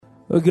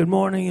Well, good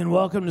morning and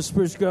welcome to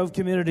Spruce Grove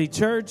Community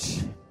Church.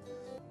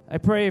 I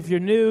pray if you're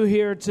new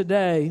here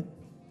today,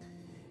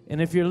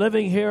 and if you're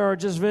living here or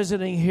just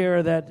visiting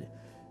here, that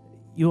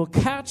you will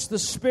catch the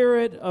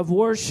spirit of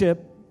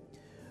worship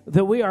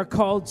that we are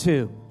called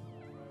to.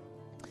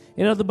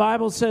 You know, the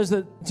Bible says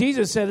that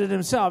Jesus said it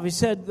himself. He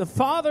said, the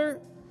Father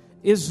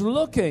is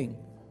looking,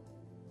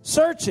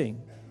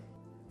 searching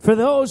for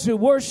those who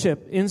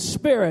worship in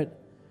spirit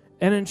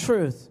and in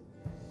truth.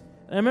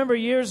 I remember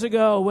years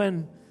ago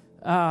when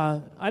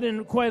I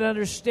didn't quite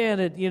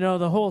understand it,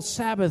 the whole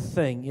Sabbath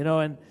thing,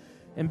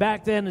 and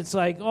back then it's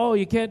like, oh,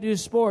 you can't do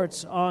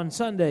sports on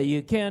Sunday.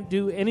 You can't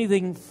do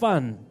anything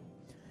fun.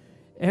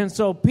 And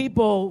so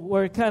people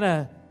were kind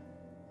of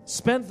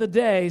spent the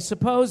day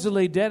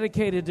supposedly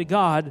dedicated to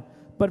God,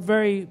 but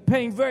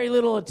paying very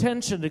little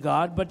attention to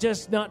God, but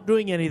just not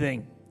doing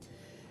anything.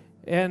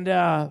 And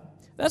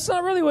that's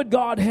not really what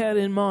God had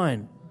in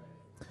mind.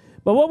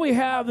 But what we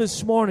have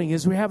this morning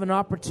is we have an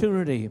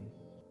opportunity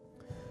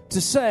to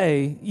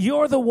say,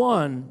 you're the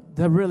one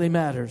that really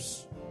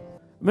matters.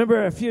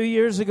 Remember a few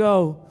years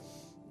ago,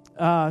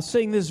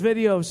 seeing this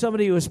video of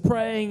somebody who was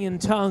praying in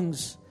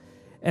tongues,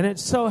 and it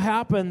so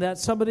happened that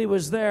somebody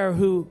was there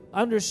who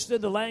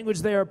understood the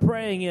language they were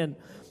praying in,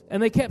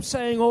 and they kept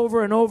saying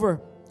over and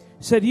over,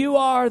 said, you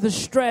are the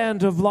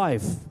strand of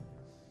life.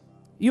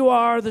 You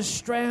are the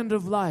strand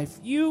of life.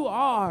 You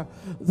are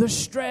the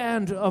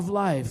strand of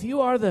life.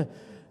 You are the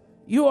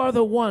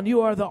one.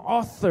 You are the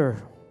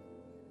author.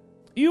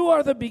 You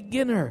are the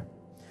beginner.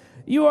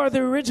 You are the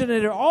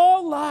originator.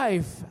 All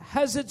life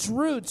has its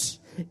roots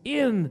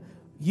in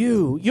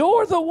you.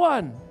 You're the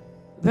one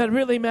that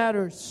really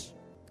matters.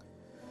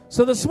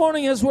 So this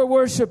morning as we're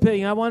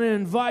worshiping, I want to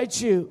invite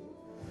you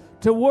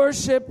to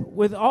worship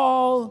with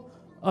all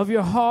of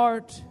your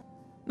heart.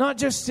 Not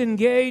just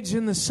engage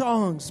in the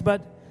songs,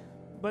 but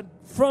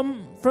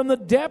from the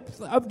depth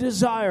of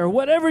desire.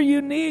 Whatever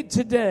you need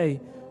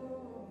today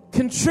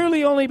can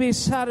truly only be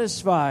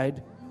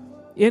satisfied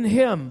in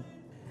Him.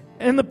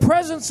 And the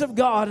presence of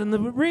God and the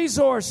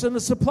resource and the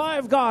supply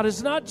of God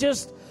is not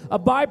just a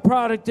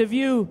byproduct of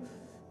you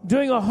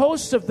doing a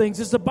host of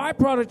things. It's a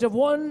byproduct of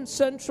one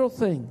central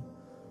thing: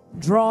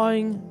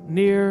 drawing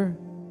near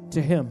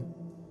to Him.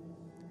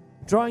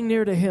 Drawing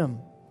near to Him.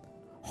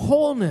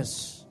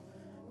 Wholeness,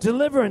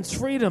 deliverance,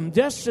 freedom,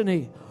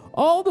 destiny,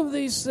 all of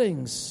these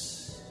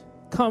things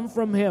come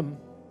from Him.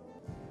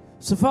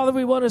 So, Father,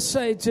 we want to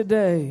say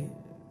today,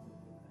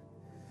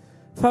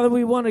 Father,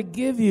 we want to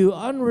give you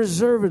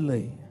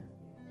unreservedly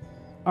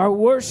our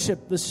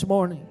worship this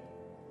morning.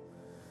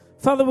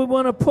 Father, we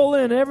want to pull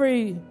in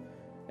every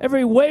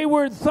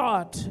wayward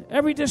thought,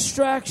 every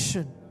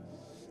distraction,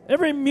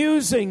 every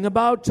musing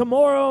about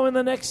tomorrow and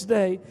the next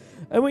day.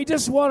 And we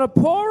just want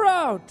to pour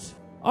out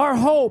our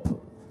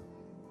hope,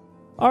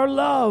 our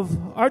love,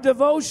 our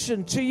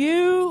devotion to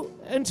you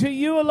and to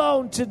you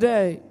alone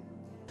today.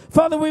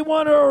 Father, we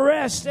want to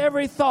arrest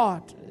every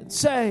thought and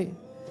say,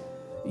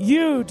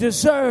 you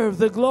deserve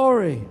the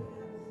glory.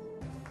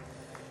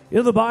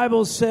 The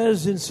Bible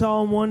says in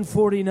Psalm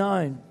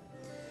 149,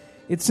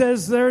 it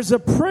says there's a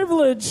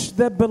privilege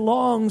that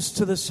belongs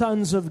to the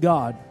sons of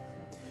God.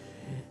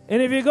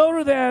 And if you go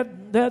to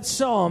that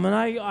psalm, and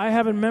I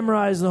haven't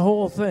memorized the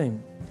whole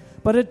thing,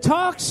 but it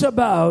talks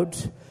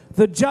about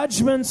the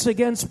judgments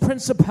against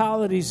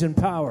principalities and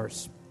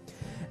powers.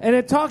 And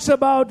it talks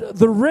about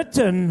the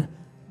written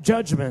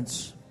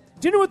judgments.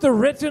 Do you know what the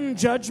written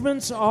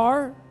judgments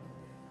are?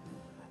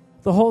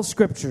 The whole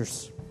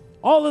Scriptures.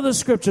 All of the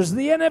Scriptures.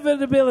 The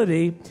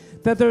inevitability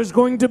that there's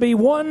going to be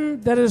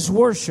one that is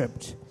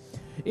worshipped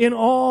in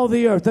all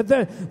the earth.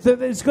 That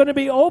it's going to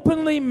be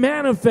openly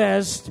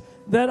manifest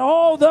that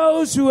all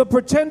those who have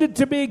pretended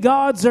to be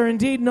gods are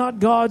indeed not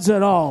gods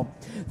at all.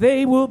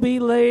 They will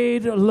be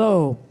laid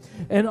low.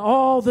 And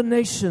all the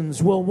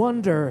nations will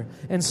wonder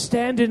and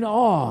stand in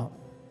awe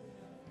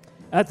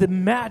at the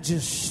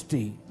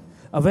majesty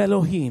of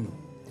Elohim.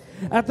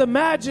 At the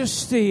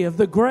majesty of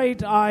the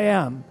great I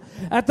Am.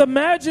 At the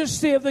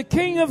majesty of the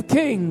King of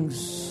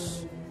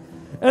Kings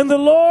and the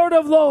Lord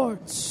of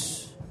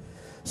Lords.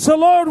 So,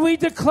 Lord, we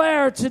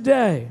declare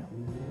today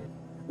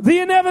the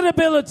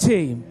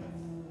inevitability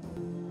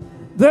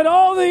that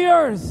all the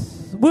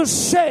earth will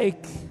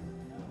shake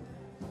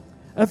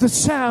at the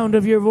sound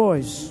of your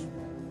voice.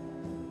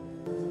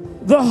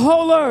 The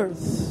whole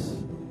earth.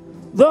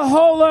 The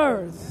whole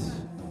earth.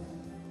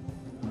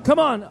 Come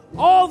on,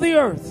 all the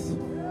earth.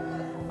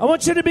 I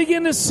want you to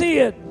begin to see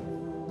it.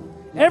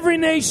 Every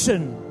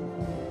nation,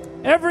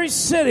 every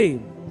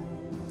city,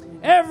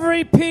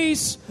 every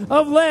piece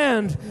of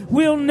land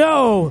will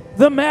know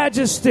the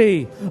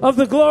majesty of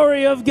the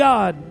glory of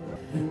God.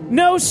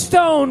 No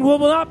stone will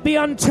not be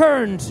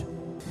unturned.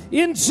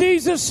 In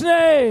Jesus'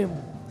 name,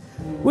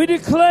 we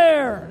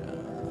declare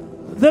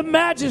the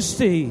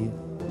majesty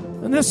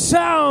and the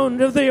sound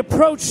of the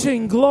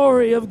approaching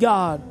glory of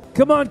God.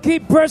 Come on,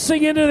 keep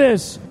pressing into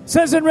this. It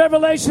says in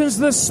Revelations,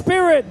 the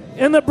Spirit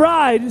and the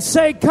bride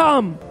say,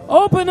 come.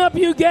 Open up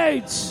you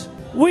gates.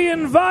 We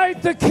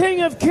invite the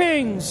King of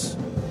Kings.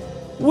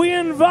 We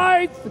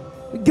invite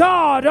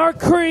God, our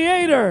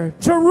Creator,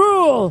 to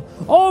rule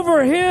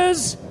over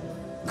His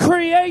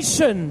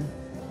creation.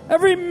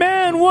 Every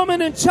man,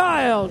 woman, and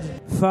child.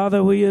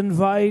 Father, we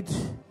invite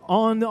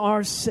on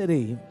our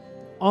city,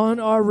 on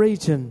our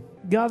region,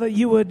 God, that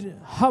you would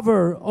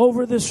hover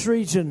over this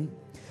region,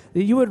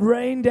 that you would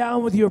rain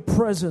down with your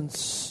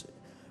presence,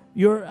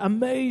 your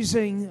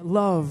amazing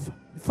love.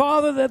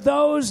 Father, that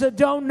those that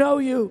don't know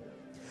you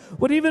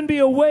would even be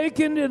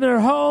awakened in their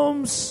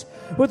homes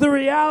with the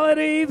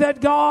reality that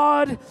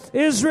God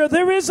is real.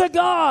 There is a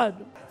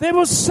God. They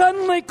will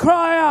suddenly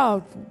cry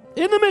out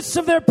in the midst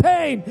of their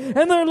pain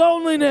and their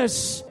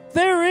loneliness.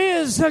 There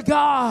is a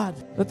God.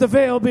 Let the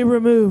veil be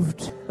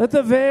removed. Let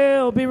the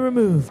veil be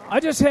removed.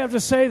 I just have to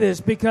say this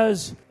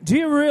because do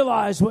you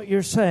realize what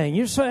you're saying?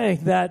 You're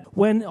saying that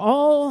when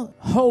all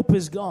hope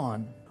is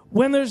gone,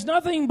 when there's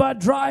nothing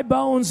but dry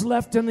bones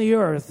left in the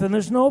earth, and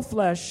there's no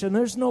flesh, and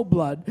there's no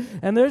blood,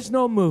 and there's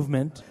no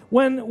movement,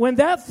 when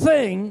that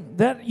thing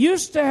that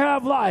used to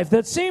have life,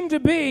 that seemed to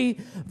be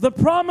the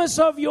promise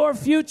of your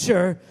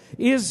future,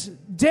 is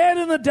dead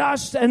in the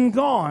dust and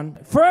gone,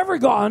 forever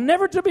gone,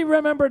 never to be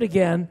remembered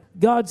again,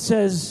 God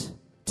says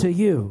to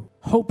you,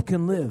 hope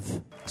can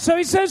live. So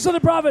he says to the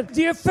prophet,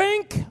 do you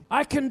think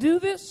I can do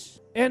this?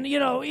 And,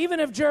 even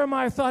if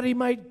Jeremiah thought he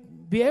might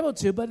be able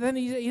to, but then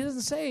he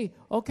doesn't say,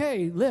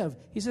 okay, live.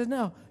 He says,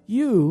 no,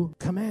 you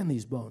command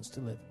these bones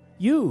to live.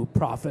 You,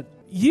 prophet,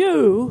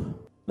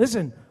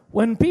 listen,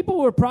 when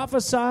people were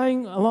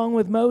prophesying along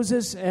with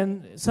Moses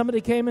and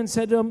somebody came and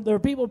said to him, there are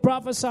people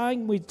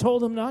prophesying, we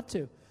told them not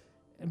to.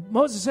 And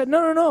Moses said,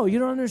 no, you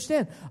don't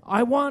understand.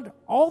 I want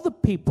all the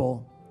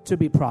people to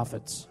be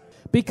prophets.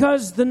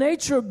 Because the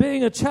nature of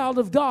being a child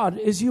of God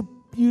is you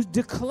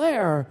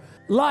declare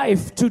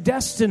life to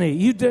destiny.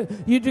 You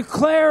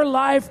declare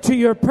life to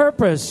your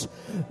purpose.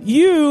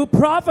 You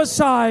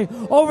prophesy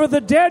over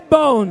the dead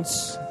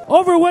bones,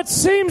 over what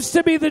seems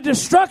to be the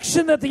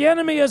destruction that the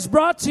enemy has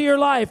brought to your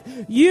life.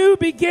 You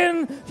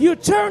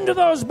turn to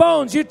those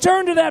bones. You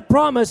turn to that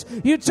promise.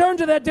 You turn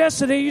to that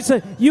destiny. You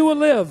say, you will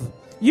live.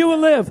 You will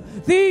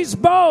live. These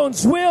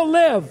bones will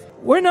live.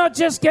 We're not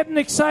just getting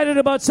excited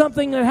about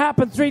something that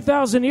happened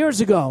 3,000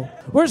 years ago.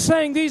 We're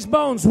saying these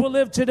bones will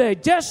live today.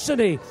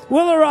 Destiny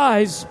will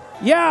arise.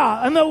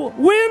 Yeah, and the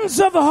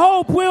winds of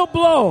hope will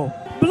blow.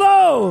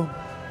 Blow.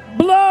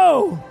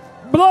 Blow.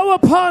 Blow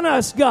upon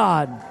us,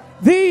 God.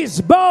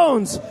 These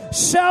bones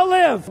shall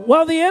live.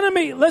 While the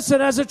enemy, listen,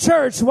 as a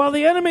church, while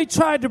the enemy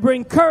tried to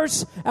bring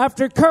curse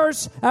after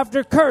curse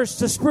after curse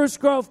to Spruce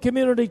Grove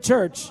Community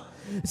Church,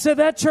 said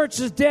that church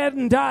is dead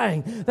and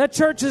dying. That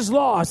church is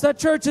lost. That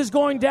church is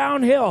going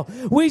downhill.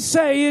 We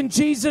say in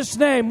Jesus'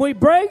 name, we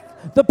break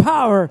the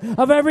power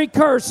of every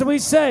curse and we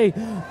say,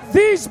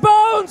 these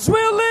bones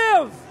will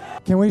live.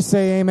 Can we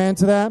say amen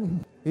to that?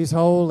 He's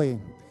holy.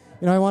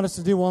 I want us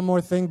to do one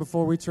more thing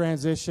before we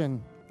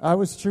transition. I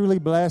was truly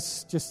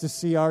blessed just to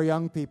see our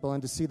young people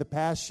and to see the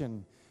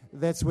passion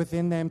that's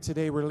within them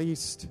today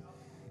released.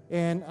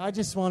 And I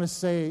just want to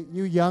say,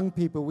 you young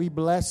people, we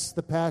bless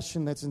the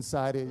passion that's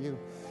inside of you.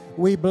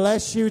 We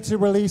bless you to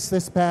release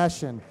this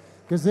passion,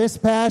 because this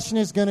passion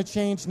is going to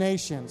change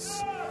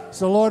nations.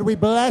 So, Lord, we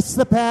bless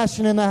the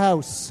passion in the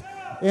house.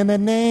 In the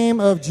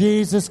name of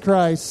Jesus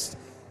Christ,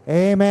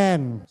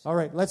 amen. All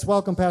right, let's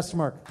welcome Pastor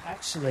Mark.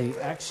 Actually,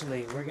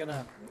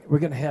 we're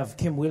gonna have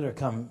Kim Wheeler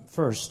come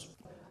first.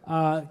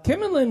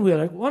 Kim and Lynn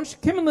Wheeler, why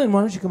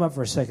don't you come up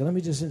for a second? Let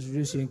me just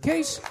introduce you in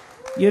case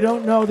you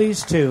don't know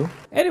these two.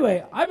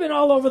 Anyway, I've been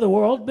all over the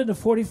world, been to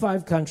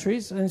 45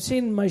 countries, and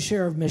seen my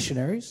share of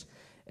missionaries.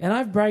 And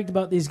I've bragged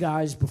about these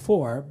guys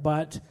before,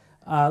 but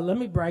let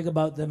me brag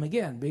about them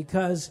again,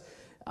 because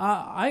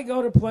I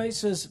go to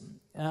places.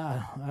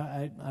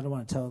 I don't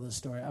want to tell this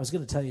story. I was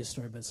going to tell you a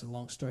story, but it's a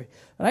long story.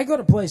 But I go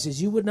to places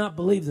you would not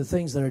believe the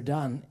things that are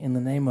done in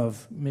the name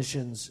of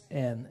missions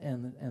and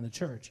the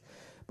church.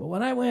 But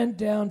when I went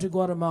down to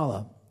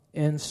Guatemala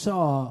and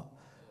saw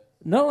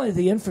not only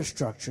the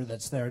infrastructure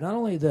that's there, not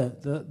only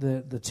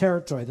the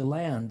territory, the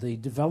land, the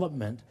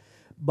development,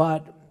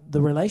 but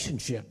the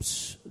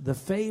relationships, the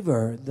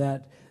favor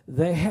that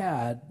they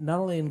had, not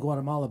only in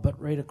Guatemala,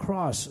 but right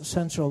across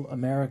Central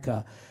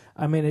America.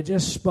 I mean, it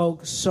just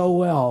spoke so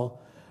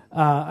well.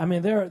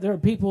 There are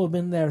people who have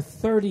been there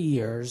 30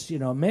 years,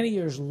 many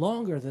years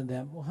longer than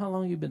them. Well, how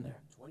long have you been there?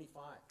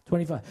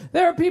 25.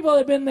 There are people that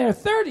have been there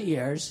 30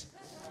 years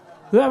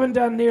who haven't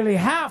done nearly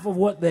half of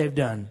what they've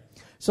done.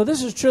 So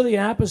this is truly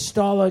an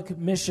apostolic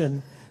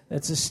mission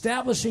that's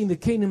establishing the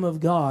kingdom of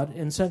God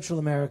in Central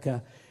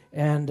America.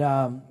 And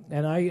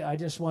I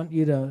just want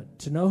you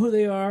to know who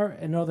they are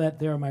and know that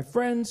they're my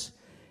friends.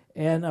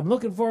 And I'm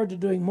looking forward to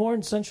doing more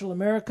in Central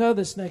America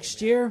this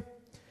next year.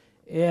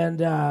 And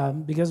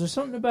because there's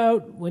something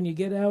about when you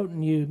get out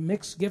and you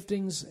mix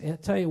giftings, and I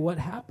tell you what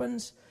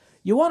happens.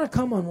 You want to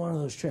come on one of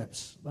those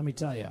trips, let me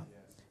tell you.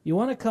 You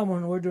want to come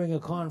when we're doing a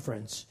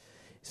conference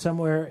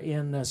somewhere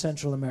in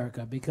Central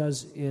America,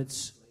 because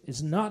it's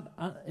not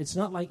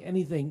like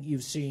anything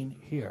you've seen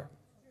here.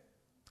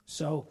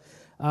 So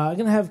I'm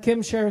going to have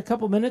Kim share a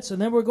couple minutes, and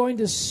then we're going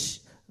to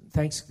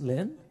thanks,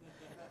 Lynn.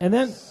 And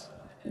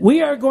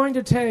We are going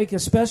to take a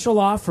special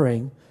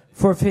offering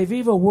for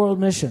Feviva World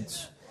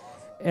Missions.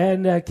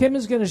 And Kim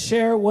is going to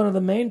share one of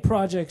the main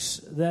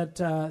projects that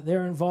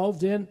they're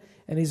involved in.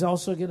 And he's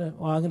also going to,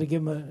 I'm going to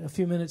give him a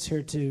few minutes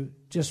here to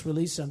just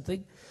release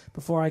something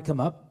before I come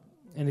up.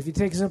 And if he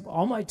takes up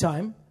all my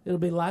time, it'll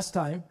be the last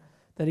time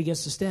that he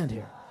gets to stand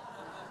here.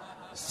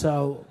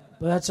 So,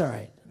 but that's all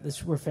right.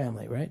 We're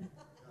family, right?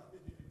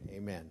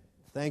 Amen.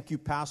 Thank you,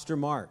 Pastor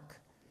Mark.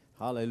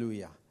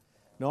 Hallelujah.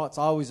 No, it's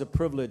always a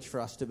privilege for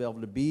us to be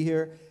able to be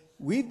here.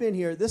 We've been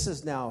here, this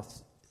is now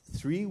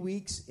 3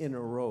 weeks in a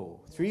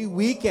row. 3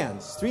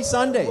 weekends, 3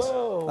 Sundays.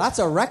 Whoa. That's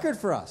a record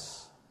for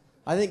us.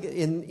 I think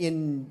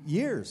in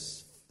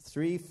years,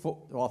 3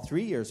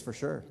 years for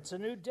sure. It's a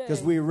new day.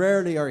 Because we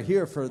rarely are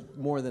here for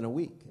more than a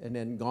week and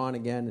then gone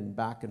again and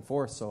back and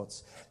forth. So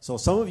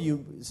some of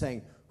you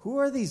saying, who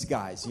are these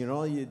guys? You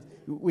know,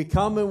 we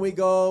come and we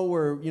go.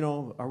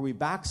 Are we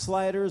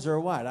backsliders or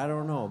what? I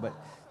don't know. But,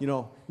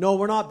 no,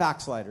 we're not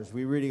backsliders.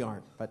 We really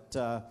aren't. But,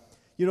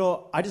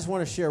 I just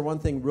want to share one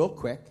thing real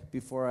quick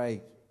before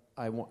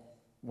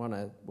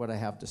what I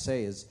have to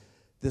say is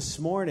this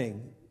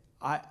morning,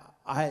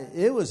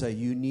 it was a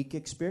unique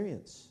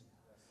experience.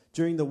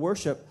 During the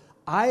worship,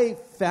 I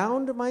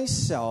found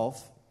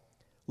myself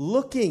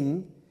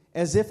looking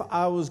as if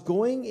I was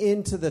going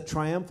into the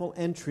triumphal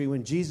entry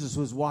when Jesus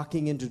was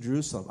walking into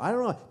Jerusalem. I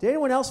don't know. Did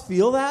anyone else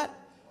feel that?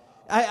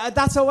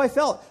 That's how I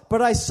felt.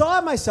 But I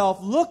saw myself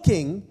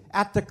looking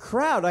at the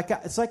crowd.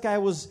 It's like I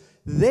was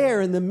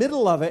there in the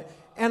middle of it,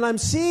 and I'm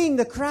seeing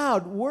the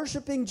crowd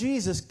worshiping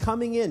Jesus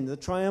coming in, the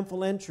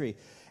triumphal entry.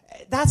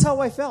 That's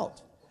how I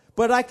felt.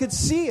 But I could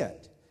see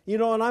it.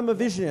 And I'm a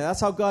visionary.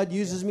 That's how God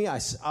uses me.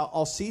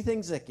 I'll see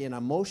things like in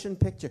a motion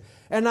picture.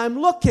 And I'm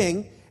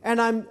looking,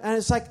 and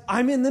it's like,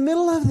 I'm in the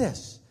middle of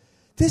this.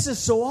 This is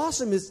so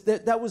awesome.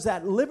 That was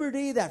that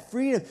liberty, that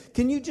freedom.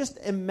 Can you just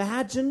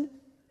imagine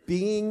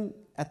being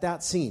at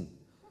that scene?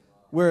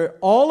 Where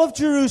all of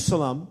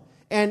Jerusalem,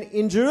 and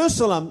in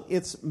Jerusalem,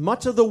 it's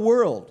much of the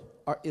world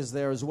is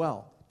there as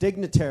well.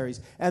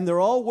 Dignitaries. And they're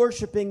all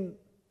worshiping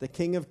the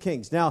King of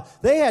Kings. Now,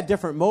 they had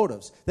different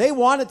motives. They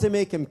wanted to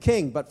make him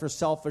king, but for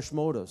selfish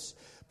motives.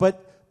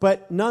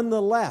 But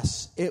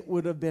nonetheless, it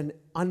would have been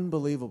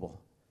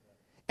unbelievable.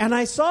 And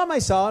I saw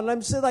myself, and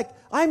I'm saying,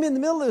 I'm in the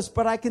middle of this,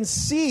 but I can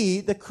see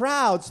the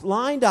crowds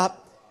lined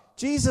up,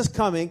 Jesus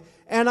coming,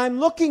 and I'm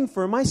looking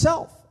for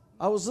myself.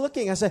 I was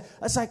looking. I said,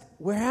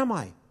 where am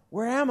I?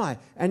 Where am I?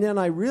 And then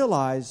I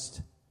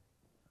realized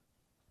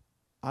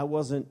I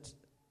wasn't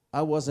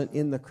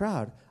in the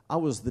crowd. I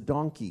was the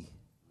donkey.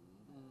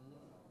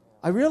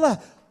 I realized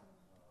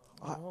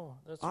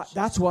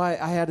that's why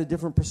I had a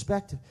different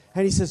perspective.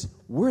 And he says,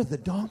 we're the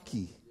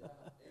donkey.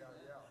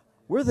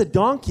 We're the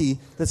donkey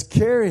that's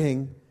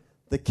carrying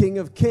the King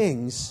of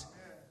Kings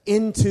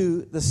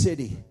into the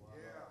city.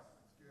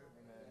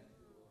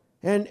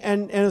 And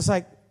it's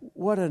like,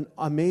 what an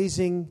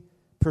amazing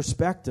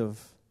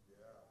perspective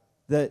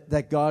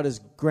that God has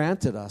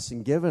granted us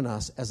and given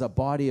us as a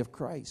body of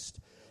Christ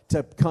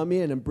to come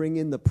in and bring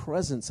in the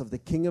presence of the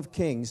King of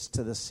Kings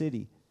to the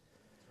city.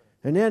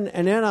 And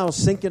then I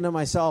was thinking to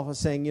myself, I was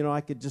saying, I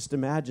could just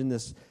imagine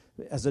this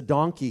as a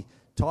donkey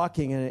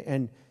talking,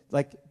 and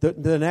like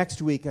the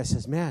next week I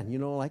says, man,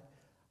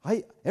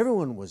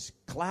 everyone was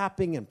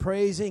clapping and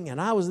praising,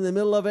 and I was in the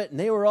middle of it, and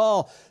they were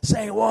all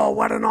saying, whoa,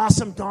 what an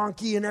awesome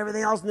donkey and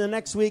everything else. And the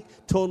next week,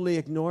 totally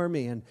ignore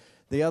me. And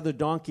the other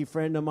donkey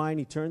friend of mine,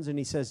 he turns and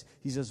he says,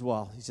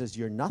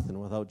 you're nothing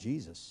without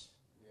Jesus.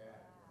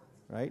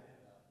 Right?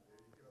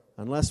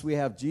 Unless we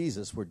have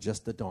Jesus, we're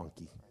just a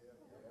donkey.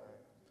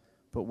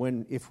 But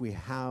if we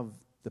have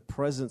the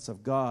presence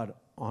of God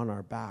on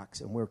our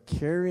backs and we're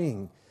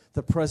carrying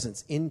the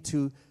presence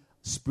into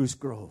Spruce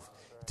Grove,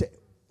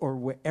 or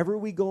wherever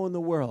we go in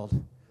the world,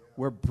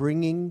 we're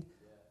bringing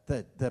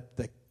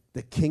the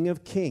King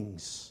of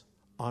Kings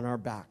on our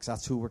backs.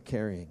 That's who we're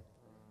carrying.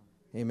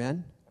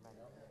 Amen?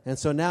 And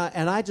so now,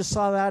 and I just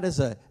saw that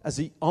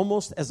as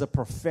almost as a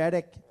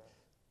prophetic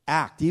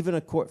act,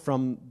 even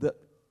from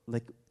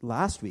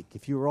last week.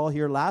 If you were all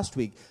here last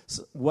week,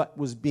 what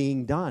was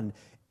being done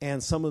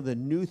and some of the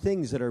new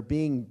things that are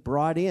being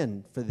brought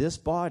in for this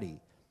body.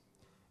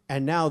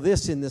 And now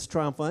in this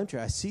triumphal entry,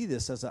 I see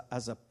this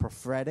as a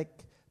prophetic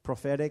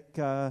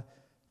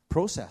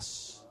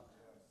process.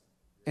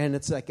 And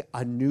it's like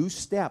a new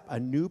step, a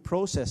new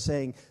process,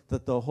 saying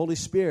that the Holy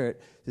Spirit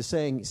is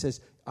saying, he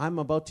says, I'm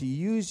about to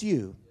use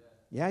you,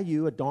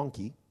 you, a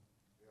donkey,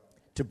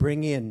 to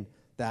bring in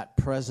that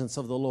presence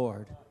of the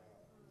Lord.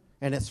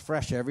 And it's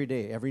fresh every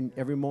day,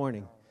 every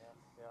morning,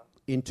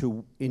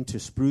 into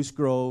Spruce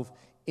Grove,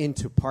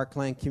 into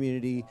Parkland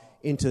community,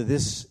 into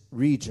this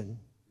region,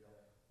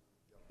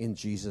 in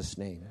Jesus'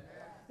 name.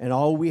 And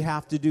all we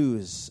have to do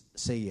is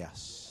say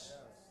yes.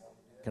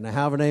 Can I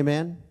have an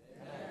amen?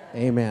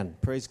 Amen.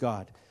 Praise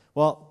God.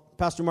 Well,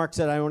 Pastor Mark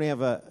said I only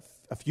have a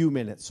few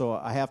minutes, so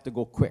I have to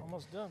go quick.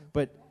 Almost done.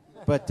 But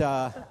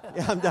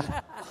I'm done.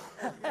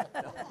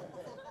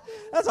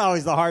 That's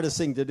always the hardest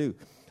thing to do.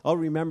 I'll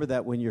remember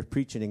that when you're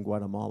preaching in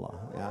Guatemala.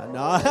 Yeah,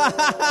 no.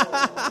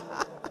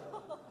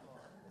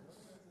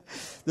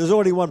 There's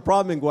only one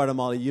problem in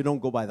Guatemala. You don't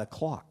go by the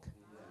clock.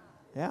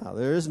 Yeah,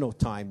 there is no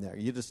time there.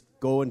 You just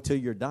go until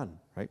you're done,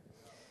 right?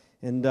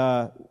 And,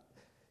 I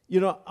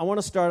want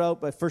to start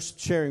out by first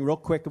sharing real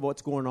quick about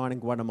what's going on in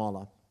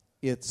Guatemala.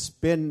 It's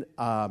been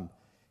a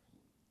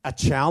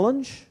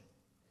challenge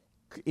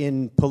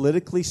in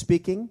politically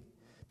speaking,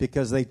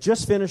 because they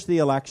just finished the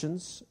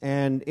elections,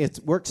 and it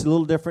works a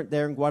little different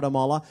there in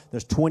Guatemala.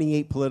 There's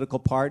 28 political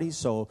parties,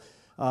 so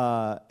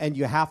and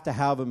you have to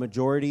have a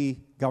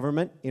majority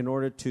government in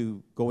order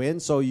to go in.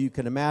 So you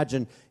can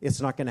imagine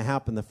it's not going to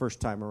happen the first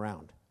time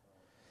around.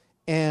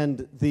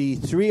 And the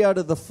 3 out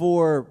of the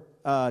 4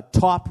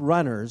 top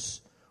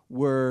runners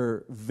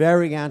were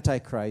very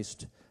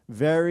anti-Christ,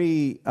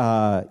 very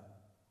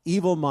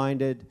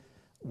evil-minded.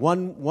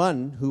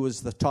 One who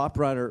was the top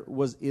runner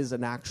is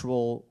an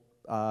actual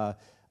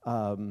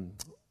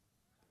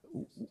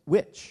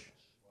witch,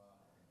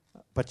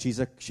 but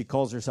she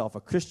calls herself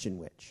a Christian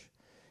witch,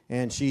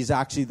 and she's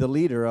actually the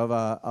leader of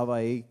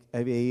a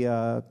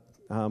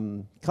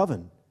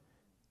coven,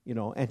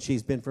 and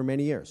she's been for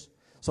many years.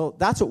 So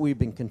that's what we've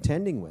been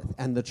contending with,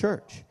 and the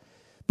church.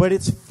 But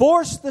it's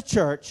forced the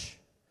church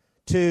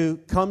to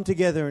come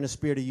together in a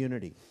spirit of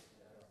unity.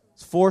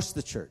 It's forced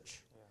the church.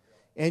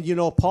 And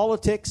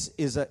politics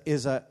is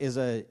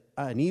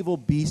an evil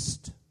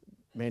beast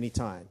many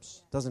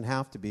times. Doesn't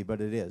have to be,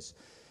 but it is.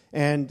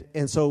 And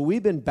so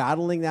we've been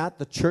battling that.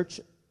 The church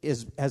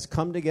has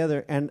come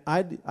together, and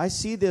I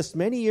see this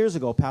many years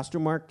ago. Pastor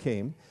Mark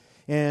came,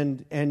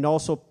 and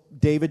also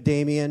David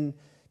Damien,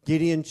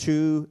 Gideon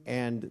Chu,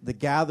 and the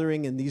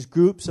gathering, and these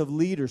groups of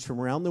leaders from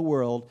around the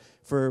world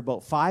for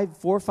about 4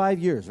 or 5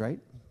 years, right?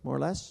 More or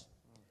less.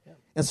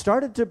 And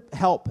started to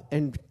help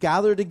and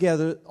gather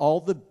together all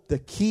the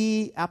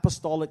key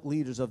apostolic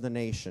leaders of the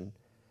nation,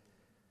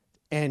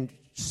 and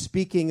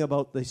speaking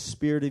about the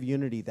spirit of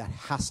unity that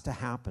has to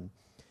happen.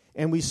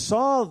 And we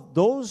saw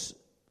those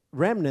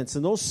remnants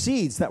and those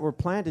seeds that were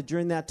planted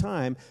during that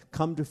time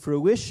come to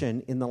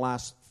fruition in the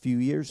last few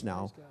years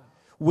now,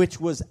 which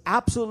was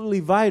absolutely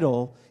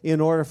vital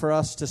in order for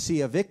us to see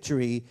a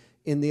victory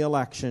in the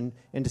election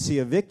and to see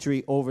a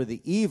victory over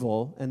the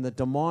evil and the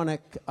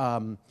demonic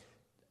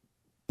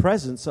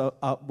presence of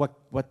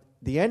what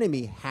the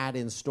enemy had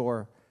in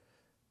store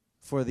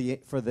for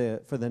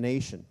the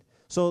nation.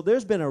 So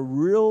there's been a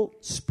real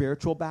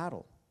spiritual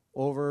battle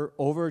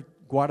over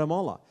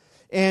Guatemala.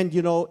 And,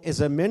 as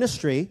a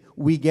ministry,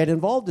 we get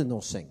involved in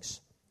those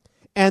things.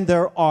 And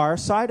there are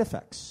side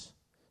effects.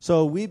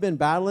 So we've been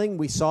battling.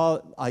 We saw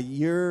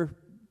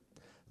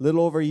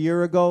little over a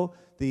year ago,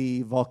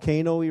 the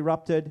volcano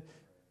erupted.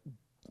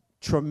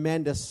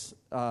 Tremendous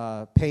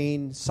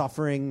pain,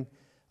 suffering.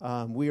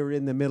 We were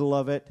in the middle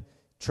of it.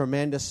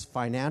 Tremendous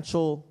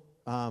financial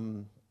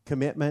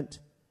commitment,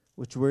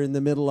 which we're in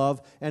the middle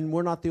of. And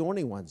we're not the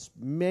only ones.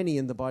 Many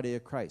in the body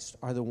of Christ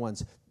are the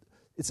ones.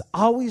 It's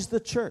always the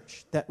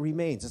church that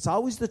remains. It's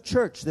always the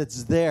church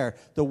that's there.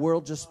 The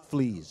world just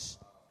flees.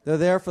 They're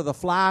there for the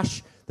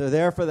flash. They're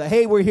there for the,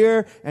 hey, we're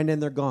here, and then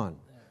they're gone.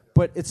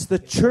 But it's the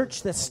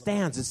church that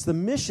stands. It's the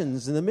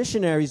missions and the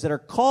missionaries that are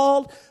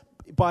called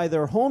by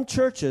their home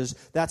churches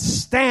that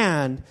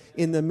stand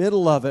in the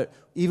middle of it,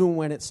 even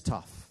when it's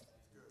tough.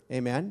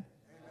 Amen?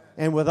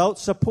 And without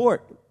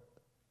support,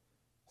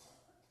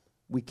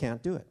 we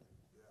can't do it.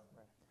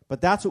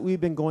 But that's what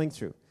we've been going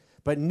through.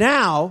 But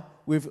now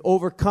we've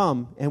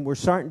overcome, and we're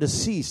starting to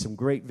see some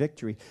great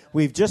victory.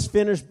 We've just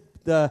finished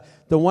the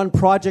one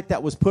project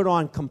that was put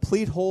on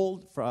complete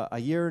hold for a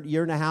year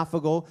and a half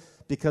ago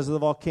because of the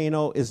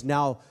volcano is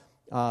now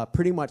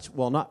pretty much,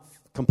 well, not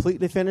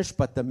completely finished,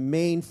 but the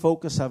main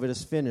focus of it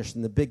is finished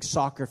in the big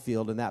soccer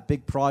field and that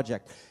big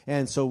project.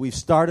 And so we've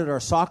started our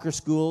soccer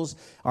schools.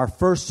 Our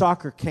first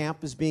soccer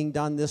camp is being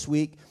done this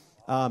week.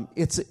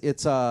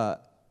 It's a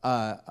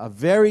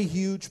very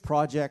huge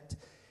project.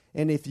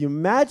 And if you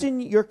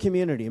imagine your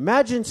community,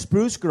 imagine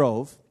Spruce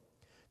Grove,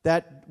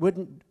 that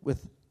wouldn't,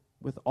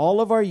 with all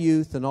of our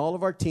youth and all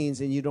of our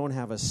teens, and you don't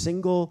have a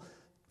single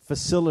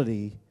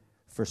facility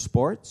for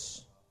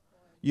sports.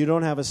 You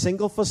don't have a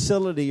single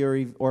facility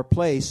or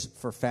place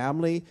for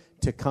family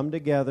to come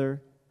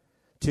together,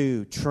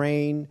 to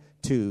train,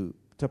 to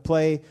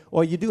play.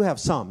 Well, you do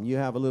have some. You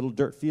have a little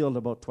dirt field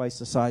about twice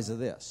the size of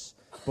this.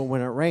 But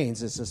when it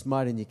rains, it's just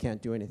mud and you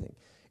can't do anything.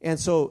 And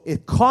so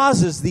it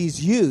causes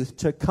these youth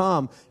to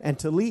come and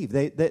to leave.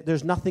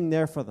 There's nothing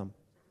there for them.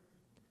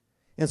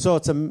 And so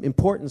it's an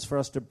importance for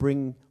us to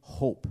bring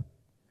hope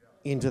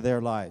into their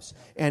lives.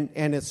 And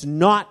it's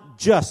not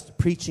just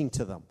preaching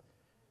to them.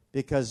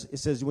 Because it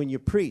says when you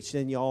preach,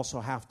 then you also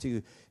have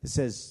to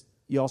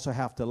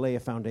lay a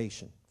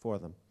foundation for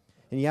them.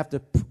 And you have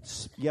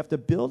to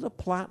build a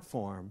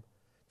platform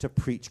to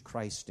preach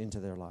Christ into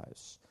their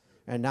lives.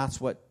 And that's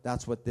what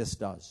this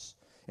does.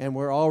 And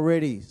we're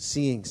already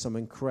seeing some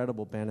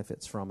incredible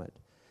benefits from it.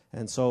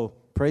 And so,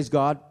 praise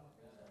God.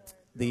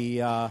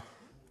 But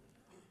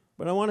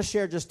I want to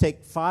share, just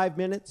take 5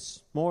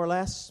 minutes, more or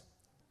less.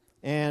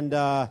 And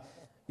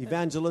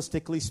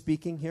evangelistically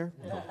speaking here.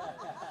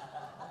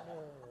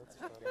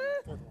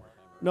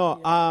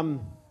 No,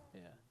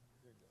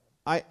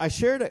 I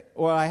shared it,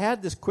 or I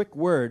had this quick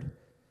word,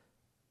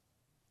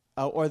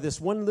 or this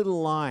one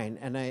little line,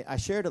 and I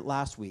shared it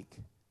last week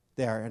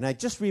there, and I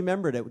just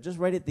remembered it just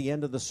right at the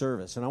end of the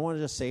service, and I want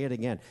to just say it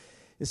again.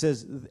 It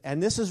says,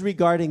 and this is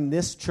regarding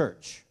this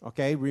church,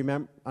 okay?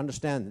 Remember,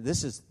 understand,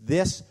 this is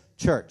this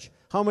church.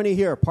 How many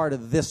here are part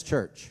of this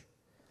church?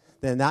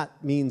 Then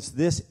that means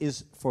this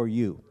is for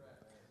you.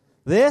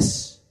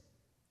 This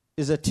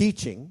is a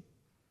teaching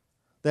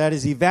that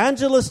is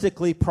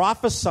evangelistically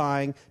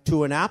prophesying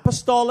to an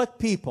apostolic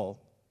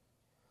people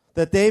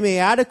that they may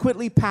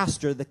adequately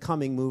pastor the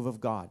coming move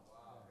of God.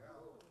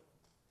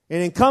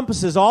 It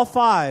encompasses all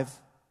five,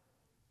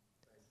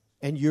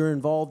 and you're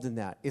involved in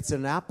that. It's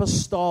an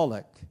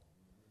apostolic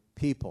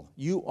people.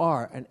 You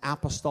are an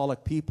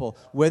apostolic people,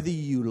 whether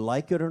you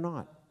like it or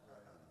not.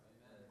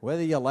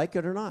 Whether you like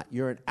it or not,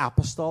 you're an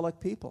apostolic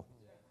people.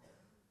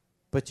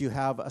 But you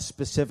have a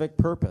specific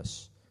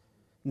purpose,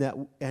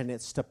 and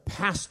it's to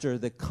pastor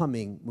the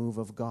coming move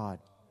of God.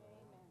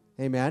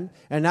 Amen?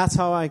 And that's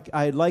how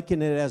I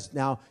liken it as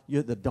now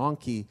you're the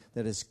donkey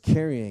that is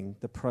carrying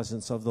the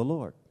presence of the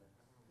Lord.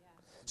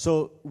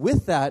 So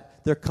with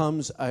that, there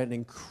comes an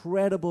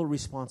incredible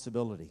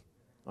responsibility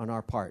on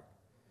our part.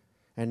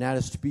 And that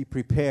is to be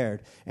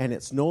prepared. And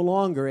it's no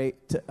longer,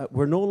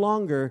 we're no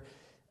longer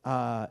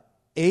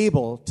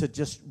able to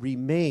just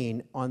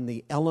remain on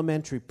the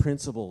elementary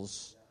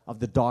principles of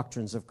the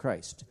doctrines of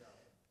Christ.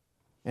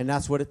 And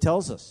that's what it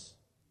tells us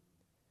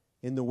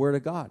in the Word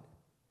of God.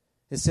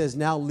 It says,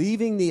 now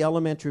leaving the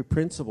elementary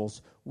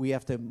principles, we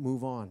have to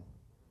move on.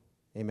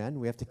 Amen?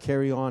 We have to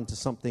carry on to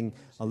something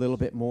a little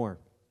bit more.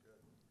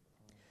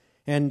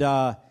 And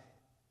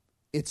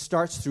it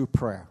starts through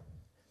prayer.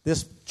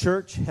 This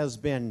church has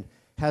been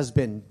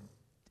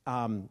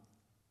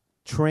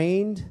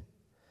trained,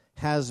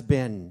 has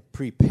been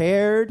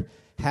prepared,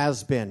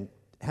 has been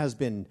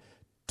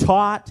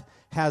taught,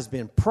 has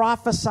been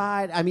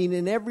prophesied. I mean,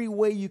 in every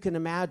way you can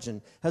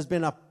imagine, has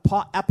been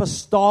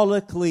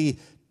apostolically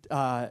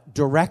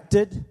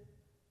directed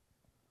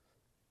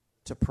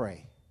to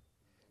pray,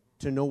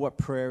 to know what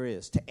prayer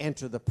is, to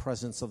enter the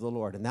presence of the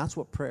Lord. And that's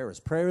what prayer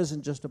is. Prayer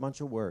isn't just a bunch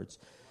of words.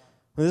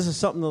 Well, this is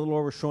something the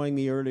Lord was showing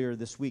me earlier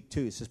this week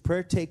too. He says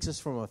prayer takes us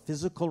from a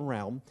physical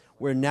realm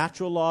where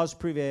natural laws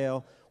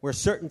prevail, where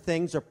certain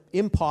things are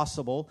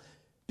impossible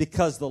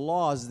because the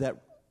laws that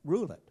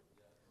rule it.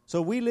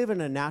 So we live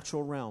in a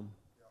natural realm,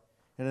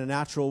 in a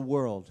natural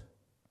world.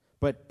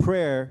 But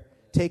prayer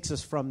takes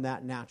us from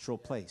that natural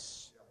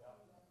place.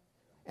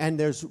 And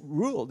there's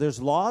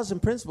laws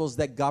and principles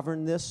that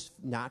govern this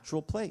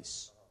natural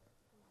place.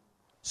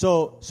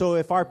 So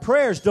if our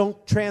prayers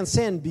don't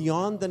transcend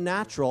beyond the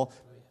natural,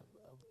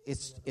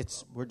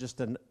 we're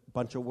just a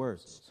bunch of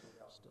words.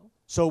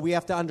 So we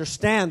have to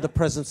understand the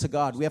presence of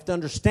God. We have to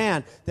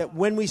understand that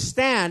when we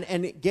stand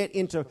and get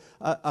into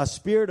a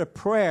spirit of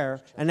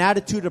prayer, an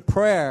attitude of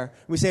prayer,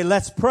 we say,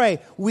 let's pray.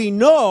 We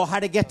know how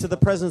to get to the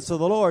presence of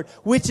the Lord,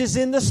 which is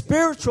in the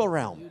spiritual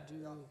realm.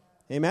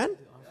 Amen?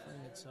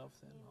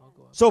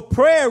 So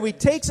prayer,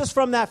 takes us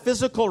from that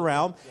physical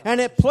realm, and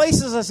it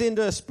places us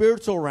into a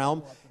spiritual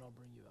realm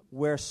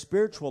where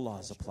spiritual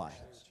laws apply.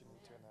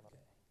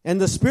 And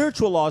the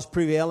spiritual laws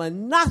prevail,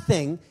 and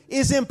nothing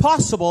is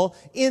impossible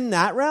in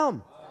that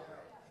realm.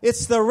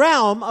 It's the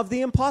realm of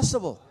the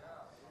impossible.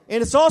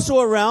 And it's also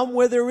a realm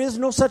where there is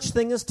no such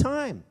thing as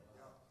time.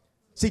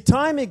 See,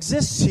 time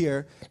exists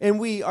here, and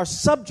we are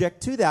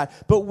subject to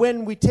that. But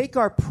when we take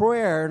our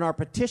prayer and our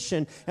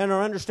petition and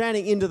our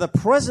understanding into the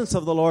presence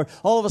of the Lord,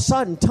 all of a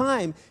sudden,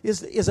 time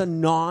is a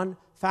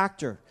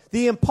non-factor.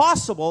 The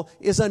impossible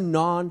is a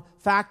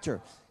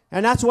non-factor.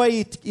 And that's why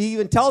he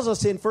even tells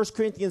us in 1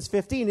 Corinthians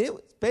 15,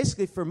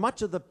 basically for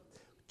much of the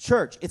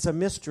church, it's a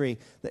mystery.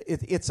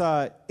 It's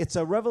a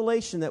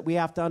revelation that we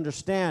have to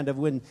understand of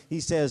when he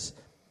says,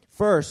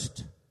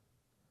 first,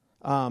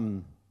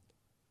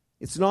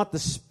 it's not the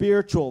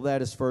spiritual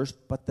that is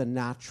first, but the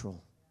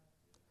natural.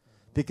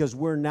 Because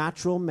we're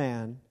natural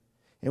man,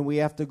 and we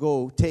have to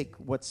go take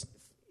what's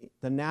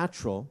the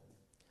natural,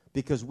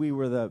 because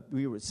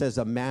it says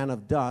a man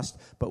of dust,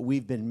 but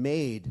we've been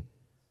made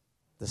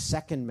the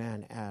second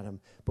man, Adam,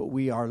 but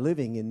we are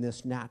living in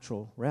this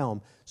natural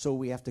realm. So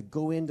we have to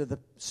go into the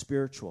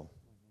spiritual.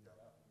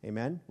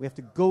 Amen? We have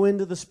to go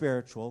into the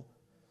spiritual.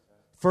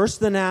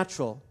 First the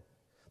natural,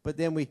 but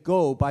then we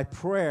go by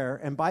prayer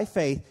and by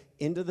faith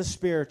into the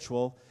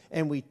spiritual,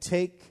 and we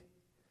take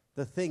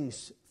the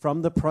things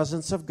from the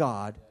presence of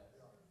God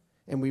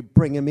and we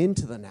bring them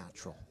into the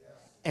natural.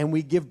 And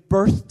we give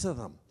birth to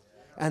them.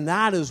 And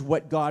that is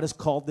what God has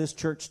called this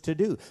church to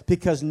do.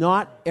 Because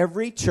not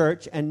every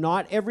church and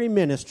not every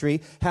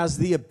ministry has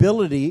the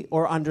ability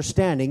or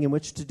understanding in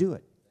which to do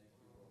it.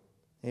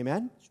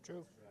 Amen? It's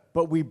true.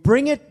 But we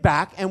bring it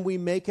back and we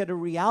make it a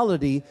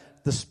reality,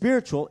 the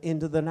spiritual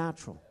into the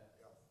natural.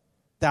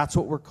 That's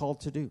what we're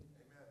called to do.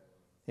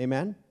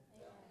 Amen?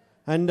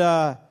 And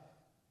our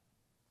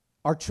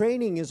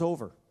training is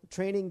over.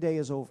 Training day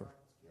is over.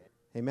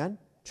 Amen?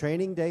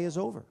 Training day is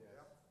over.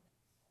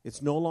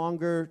 It's no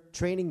longer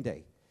training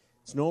day.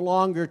 It's no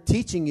longer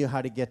teaching you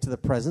how to get to the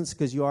presence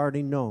because you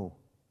already know.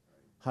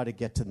 how to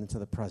get into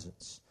the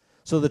presence.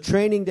 So the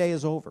training day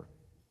is over.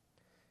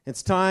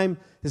 It's time,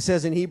 it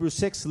says in Hebrews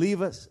 6,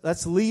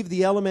 let's leave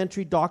the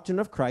elementary doctrine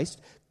of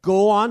Christ,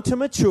 go on to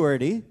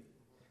maturity,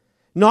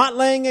 not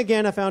laying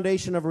again a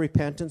foundation of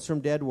repentance from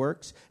dead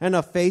works, and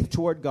of faith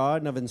toward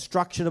God, and of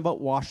instruction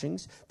about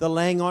washings, the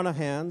laying on of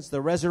hands,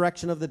 the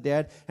resurrection of the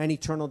dead, and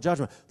eternal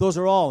judgment. Those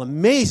are all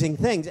amazing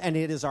things, and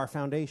it is our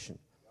foundation.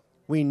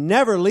 We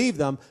never leave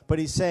them, but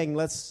he's saying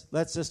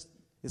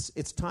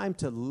it's time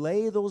to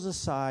lay those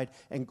aside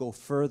and go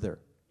further.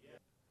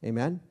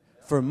 Amen?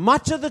 For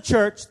much of the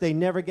church, they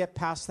never get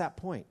past that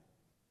point.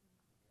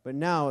 But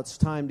now it's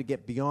time to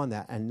get beyond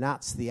that, and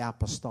that's the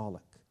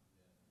apostolic,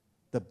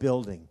 the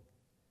building.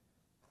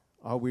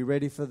 Are we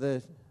ready for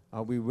the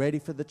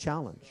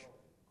challenge?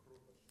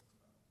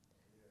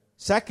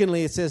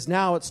 Secondly, it says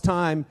now it's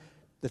time,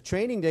 the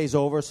training day's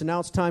over, so now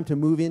it's time to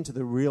move into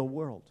the real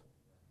world.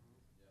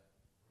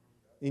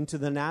 Into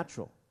the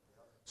natural.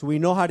 So we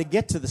know how to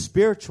get to the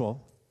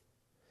spiritual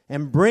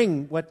and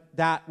bring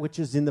that which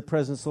is in the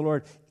presence of the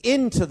Lord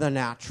into the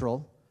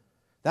natural.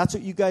 That's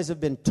what you guys have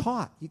been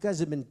taught. You guys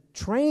have been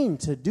trained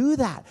to do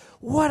that.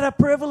 What a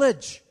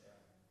privilege.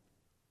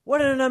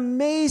 What an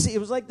amazing, it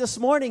was like this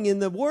morning in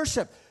the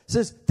worship. It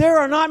says, there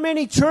are not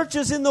many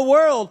churches in the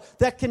world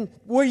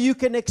where you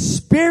can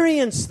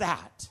experience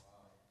that.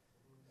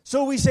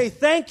 So we say,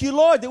 thank you,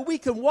 Lord, that we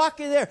can walk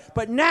in there.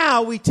 But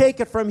now we take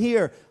it from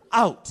here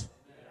out.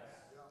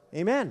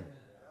 Amen.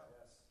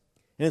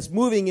 And it's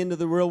moving into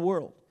the real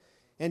world.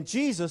 And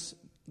Jesus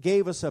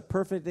gave us a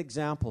perfect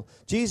example.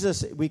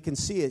 Jesus, we can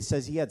see it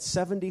says he had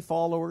 70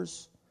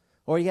 followers,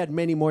 or he had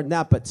many more than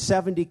that, but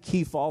 70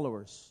 key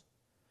followers.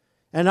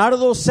 And out of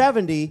those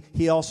 70,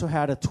 he also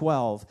had a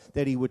 12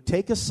 that he would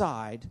take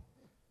aside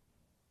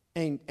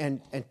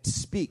and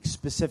speak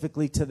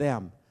specifically to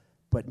them,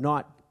 but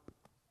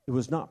it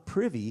was not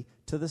privy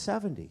to the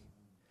 70.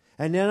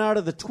 And then out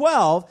of the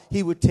 12,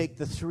 he would take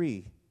the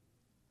 3.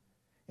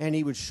 And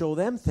he would show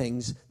them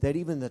things that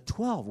even the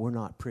 12 were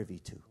not privy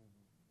to.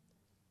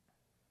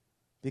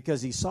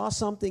 Because he saw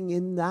something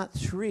in that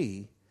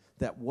 3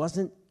 that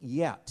wasn't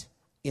yet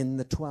in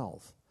the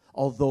 12,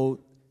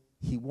 although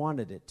he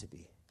wanted it to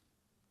be.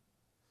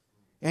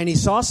 And he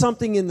saw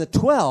something in the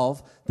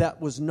 12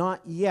 that was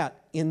not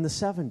yet in the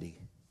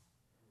 70.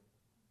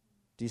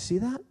 Do you see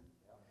that?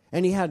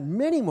 And he had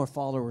many more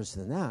followers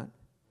than that,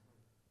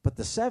 but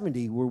the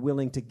 70 were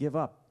willing to give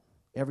up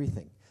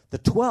everything. The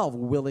 12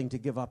 were willing to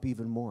give up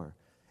even more.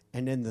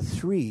 And then the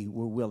 3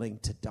 were willing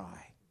to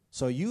die.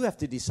 So you have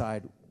to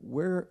decide,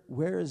 where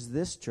is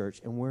this church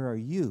and where are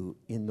you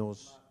in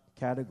those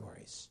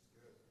categories?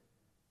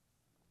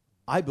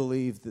 I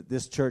believe that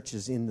this church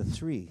is in the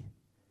 3.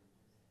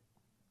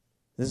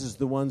 This is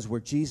the ones where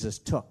Jesus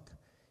took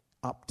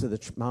up to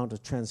the Mount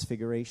of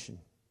Transfiguration.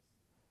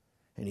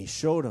 And he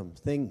showed them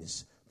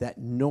things that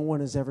no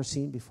one has ever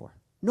seen before.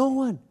 No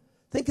one.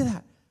 Think of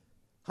that.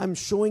 I'm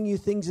showing you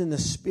things in the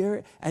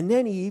Spirit. And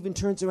then he even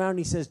turns around and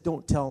he says,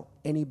 don't tell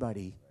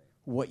anybody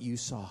what you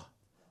saw.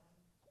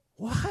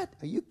 What?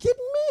 Are you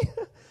kidding me?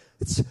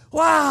 It's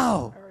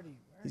wow.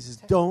 He says,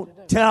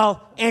 don't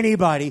tell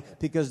anybody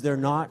because they're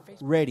not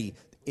ready.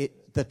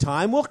 The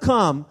time will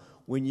come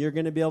when you're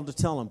going to be able to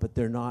tell them, but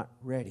they're not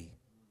ready.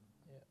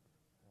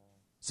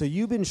 So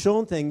you've been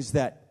shown things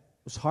that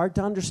was hard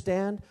to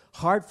understand,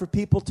 hard for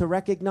people to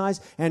recognize,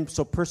 and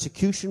so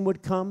persecution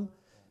would come.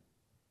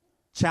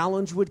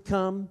 Challenge would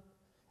come,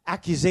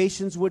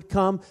 accusations would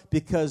come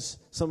because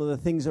some of the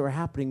things that were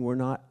happening were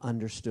not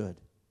understood.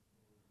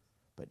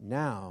 But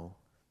now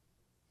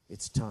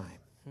it's time.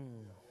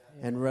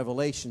 And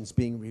revelation's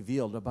being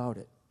revealed about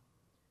it.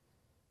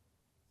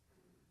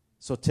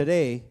 So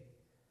today,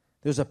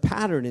 there's a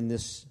pattern in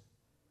this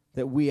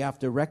that we have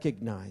to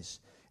recognize.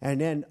 And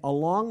then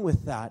along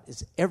with that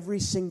is every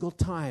single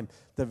time,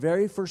 the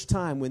very first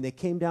time when they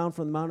came down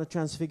from the Mount of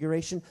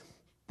Transfiguration,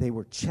 they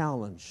were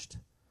challenged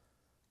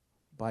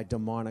by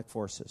demonic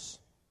forces.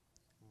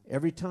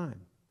 Every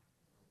time.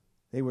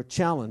 They were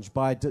challenged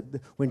by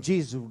when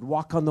Jesus would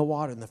walk on the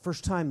water. And the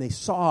first time they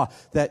saw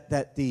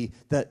that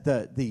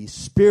the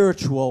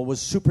spiritual was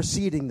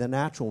superseding the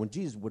natural. When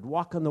Jesus would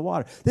walk on the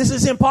water. This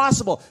is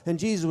impossible. And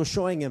Jesus was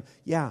showing him,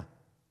 yeah,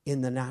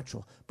 in the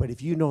natural. But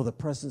if you know the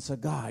presence of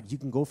God, you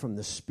can go from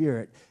the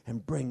spirit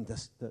and bring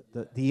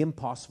the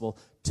impossible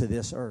to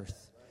this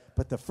earth.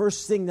 But the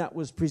first thing that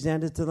was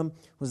presented to them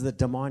was the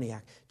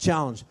demoniac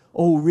challenge.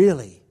 Oh,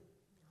 really?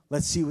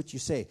 Let's see what you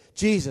say.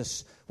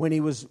 Jesus, when he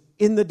was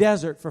in the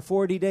desert for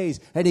 40 days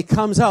and he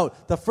comes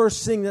out, the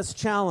first thing that's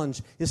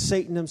challenged is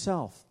Satan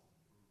himself.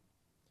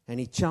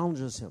 And he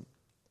challenges him.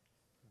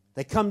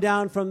 They come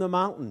down from the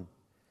mountain.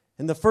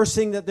 And the first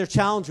thing that they're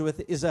challenged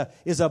with is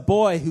a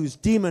boy who's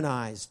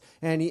demonized.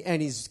 And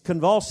he's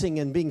convulsing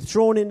and being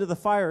thrown into the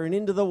fire and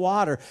into the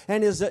water.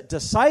 And his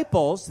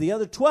disciples, the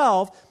other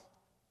 12,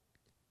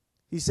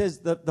 he says,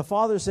 the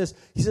father says,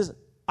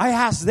 I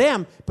asked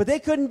them, but they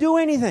couldn't do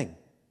anything.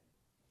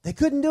 They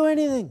couldn't do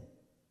anything.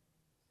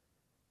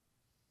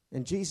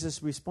 And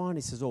Jesus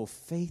responded, he says, oh,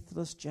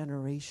 faithless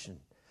generation,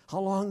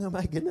 how long am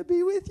I going to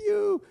be with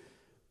you?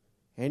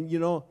 And,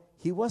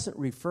 he wasn't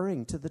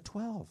referring to the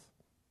 12.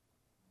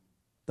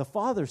 The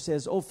Father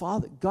says, oh,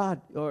 Father, God,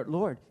 or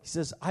Lord, he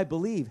says, I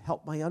believe,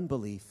 help my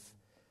unbelief.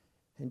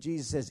 And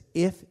Jesus says,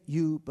 if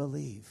you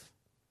believe,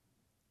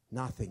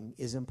 nothing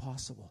is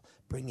impossible.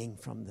 Bringing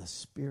from the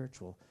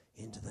spiritual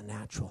into the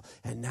natural.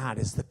 And that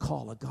is the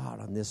call of God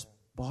on this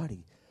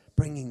body.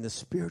 Bringing the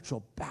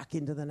spiritual back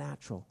into the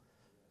natural.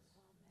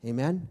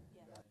 Amen?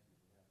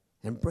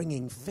 And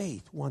bringing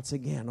faith once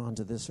again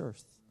onto this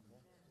earth.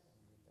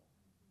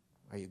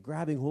 Are you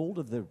grabbing hold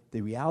of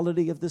the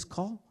reality of this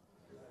call?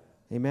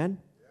 Amen?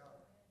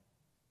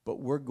 But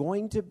we're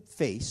going to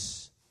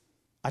face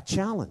a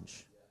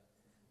challenge.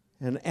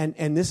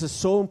 And this is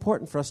so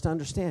important for us to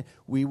understand.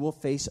 We will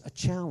face a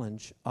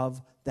challenge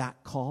of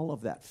that call,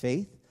 of that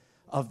faith,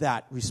 of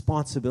that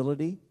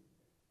responsibility.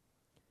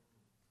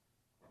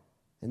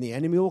 And the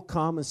enemy will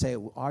come and say,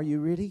 are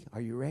you ready?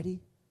 Are you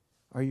ready?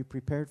 Are you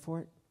prepared for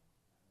it?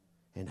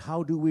 And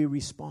how do we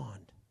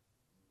respond?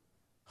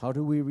 How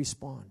do we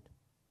respond?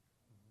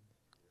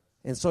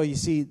 And so you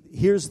see,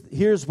 here's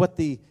what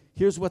the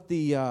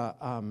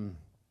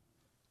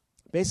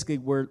basically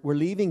we're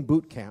leaving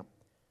boot camp.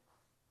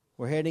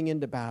 We're heading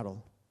into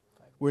battle.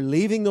 We're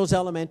leaving those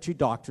elementary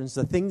doctrines,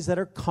 the things that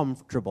are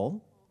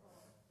comfortable,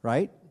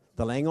 right?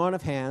 The laying on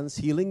of hands,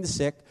 healing the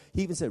sick.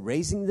 He even said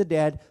raising the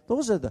dead.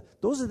 Those are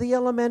the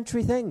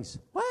elementary things.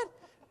 What?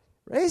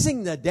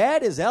 Raising the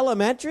dead is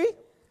elementary?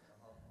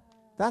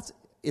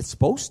 It's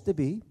supposed to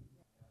be.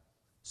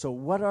 So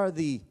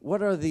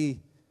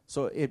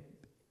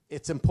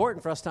it's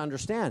important for us to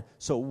understand.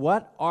 So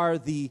what are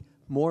the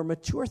more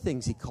mature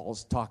things he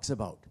talks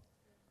about?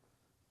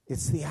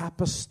 It's the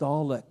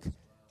apostolic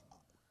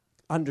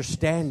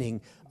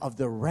understanding of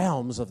the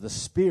realms of the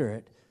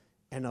spirit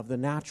and of the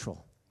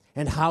natural,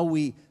 and how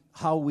we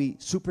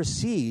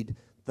supersede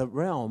the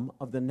realm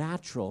of the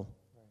natural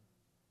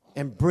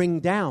and bring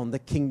down the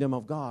kingdom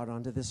of God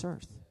onto this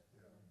earth.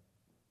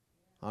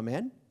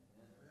 Amen?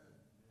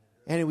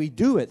 And we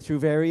do it through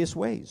various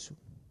ways.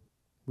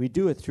 We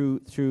do it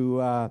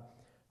through a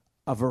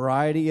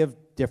variety of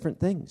different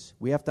things.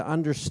 We have to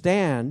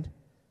understand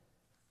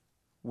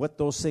what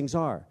those things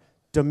are.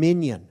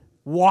 Dominion,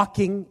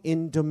 walking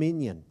in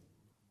dominion,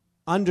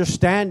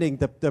 understanding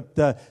the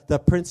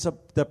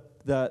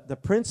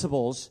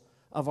principles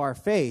of our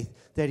faith,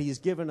 that He's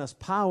given us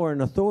power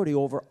and authority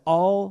over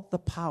all the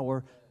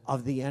power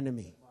of the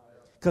enemy.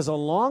 Because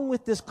along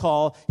with this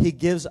call, He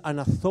gives an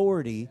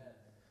authority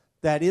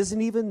that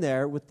isn't even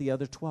there with the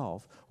other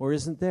 12, or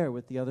isn't there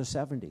with the other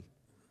 70.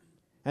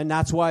 And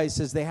that's why He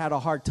says they had a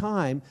hard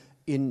time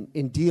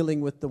in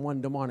dealing with the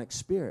one demonic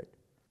spirit.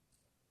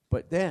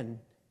 But then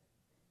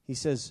He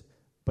says,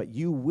 but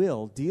you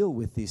will deal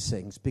with these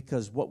things,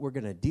 because what we're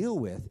going to deal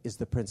with is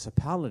the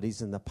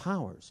principalities and the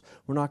powers.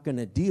 We're not going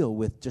to deal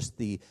with just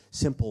the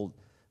simple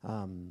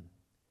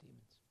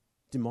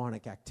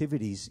demonic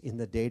activities in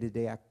the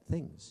day-to-day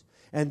things.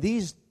 And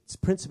these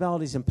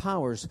principalities and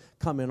powers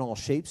come in all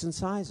shapes and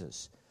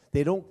sizes.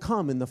 They don't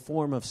come in the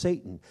form of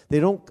Satan. They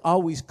don't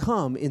always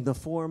come in the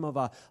form of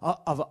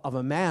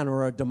a man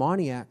or a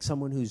demoniac,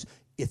 someone who's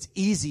it's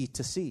easy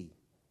to see.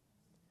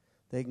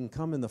 They can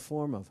come in the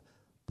form of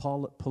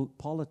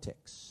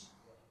politics,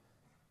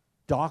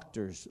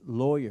 doctors,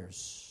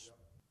 lawyers,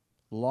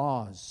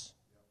 laws.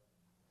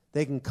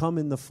 They can come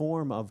in the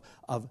form of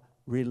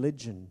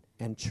religion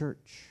and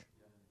church.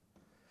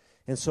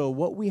 And so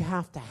what we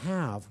have to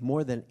have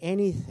more than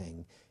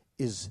anything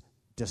is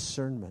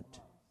discernment.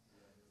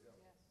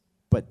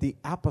 But the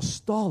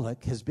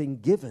apostolic has been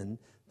given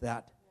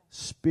that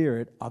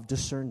spirit of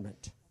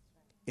discernment.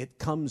 It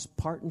comes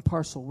part and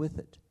parcel with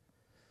it.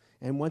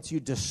 And once you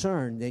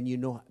discern, then you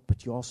know,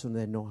 but you also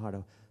then know how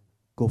to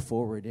go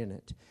forward in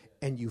it.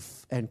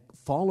 And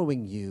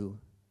following you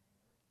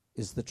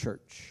is the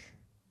church.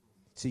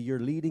 See, you're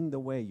leading the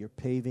way. You're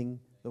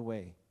paving the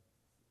way.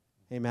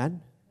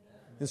 Amen?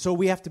 And so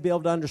we have to be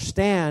able to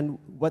understand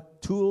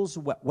what tools,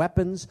 what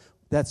weapons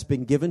that's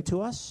been given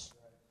to us.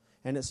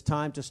 And it's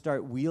time to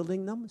start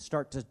wielding them,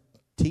 start to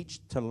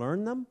teach, to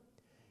learn them,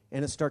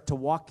 and start to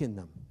walk in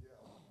them.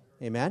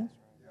 Amen?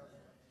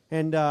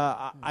 And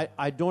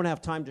I don't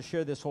have time to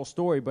share this whole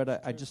story,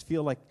 but I just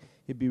feel like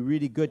it'd be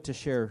really good to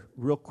share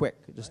real quick,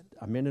 just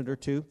a minute or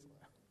two.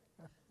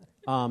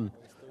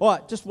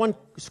 Just one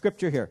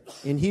scripture here.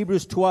 In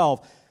Hebrews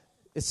 12,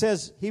 it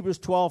says, Hebrews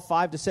 12,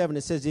 5-7,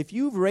 it says, if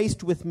you've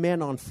raced with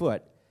men on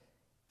foot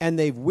and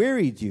they've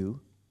wearied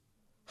you,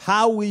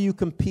 how will you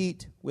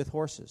compete with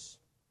horses?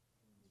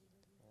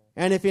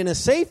 And if in a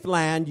safe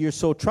land you're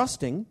so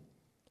trusting,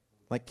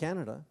 like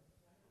Canada,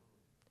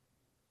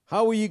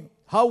 how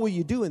will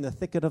you do in the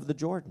thicket of the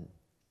Jordan,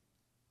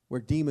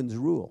 where demons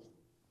rule?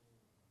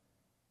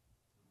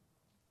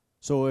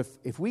 So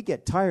if we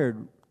get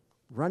tired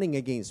running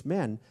against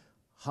men,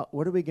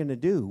 what are we going to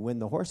do when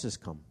the horses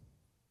come?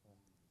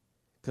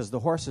 Because the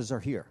horses are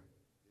here.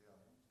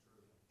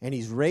 And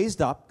He's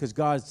raised up, because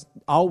God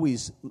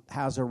always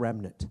has a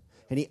remnant.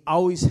 And He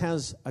always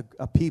has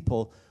a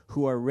people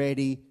who are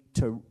ready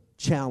to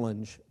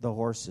challenge the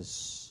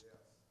horses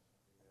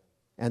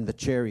and the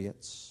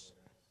chariots.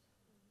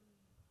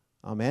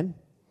 Amen?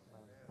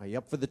 Are you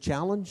up for the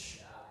challenge?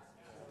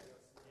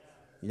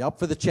 You up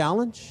for the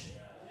challenge?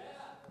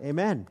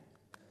 Amen.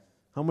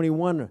 How many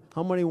want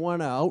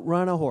to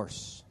outrun a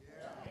horse?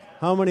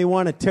 How many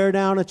want to tear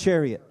down a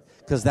chariot?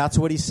 Because that's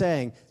what he's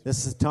saying.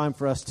 This is time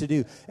for us to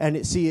do. And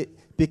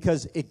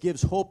because it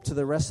gives hope to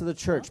the rest of the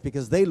church,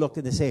 because they look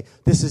and they say,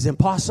 this is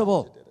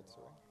impossible.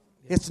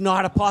 It's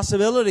not a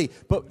possibility.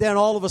 But then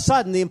all of a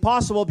sudden, the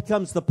impossible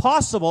becomes the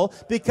possible,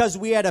 because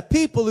we had a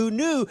people who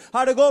knew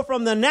how to go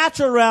from the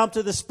natural realm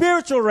to the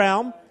spiritual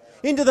realm,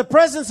 into the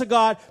presence of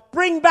God,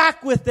 bring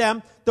back with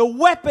them the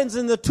weapons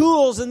and the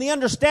tools and the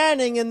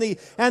understanding and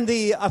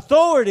the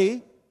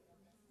authority,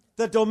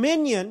 the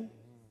dominion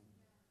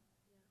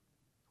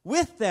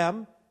with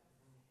them,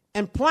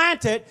 and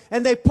plant it,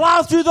 and they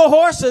plow through the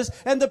horses,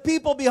 and the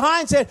people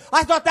behind said,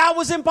 I thought that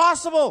was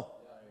impossible.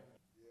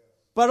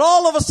 But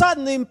all of a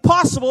sudden, the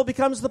impossible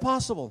becomes the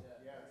possible.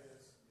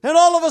 And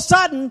all of a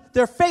sudden,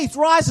 their faith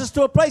rises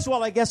to a place,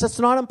 well, I guess it's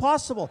not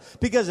impossible.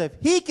 Because if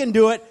he can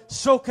do it,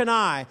 so can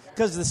I.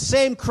 Because the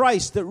same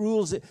Christ that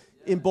rules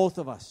in both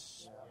of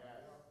us.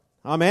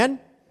 Amen?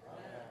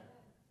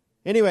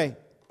 Anyway,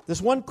 this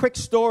one quick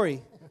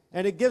story,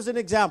 and it gives an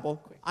example.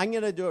 I'm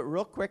going to do it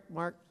real quick,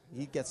 Mark.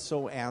 He gets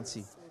so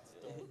antsy.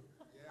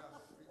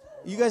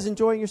 You guys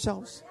enjoying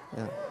yourselves?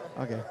 Yeah.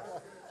 Okay.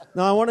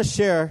 Now, I want to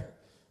share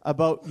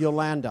about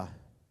Yolanda.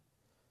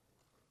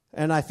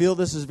 And I feel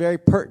this is very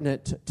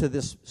pertinent to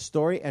this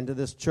story and to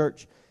this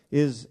church.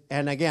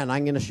 And again,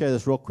 I'm going to share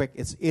this real quick.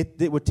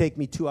 It would take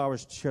me 2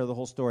 hours to share the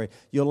whole story.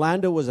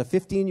 Yolanda was a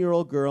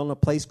 15-year-old girl in a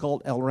place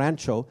called El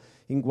Rancho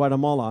in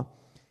Guatemala.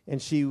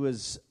 And she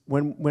was,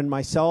 when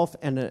myself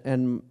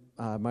and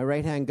my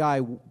right-hand guy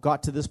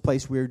got to this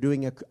place, we were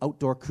doing an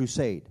outdoor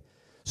crusade.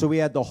 So we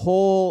had the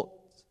whole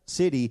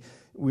city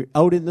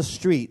out in the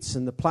streets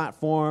and the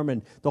platform,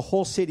 and the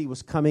whole city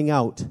was coming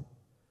out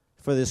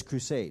for this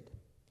crusade.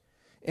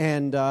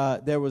 And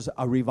there was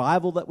a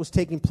revival that was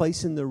taking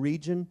place in the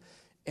region.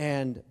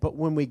 But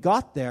when we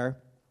got there,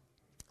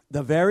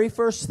 the very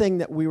first thing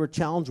that we were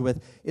challenged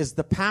with is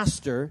the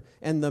pastor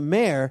and the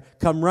mayor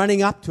come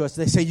running up to us.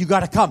 They say, you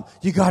got to come.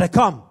 You got to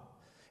come.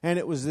 And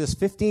it was this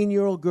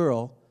 15-year-old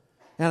girl.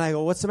 And I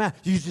go, what's the matter?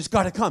 You just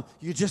got to come.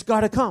 You just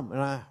got to come.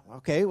 And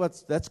okay,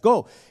 let's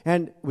go.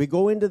 And we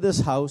go into this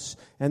house,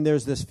 and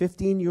there's this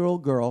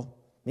 15-year-old girl,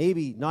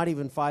 maybe not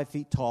even 5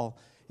 feet tall,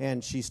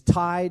 and she's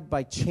tied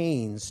by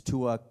chains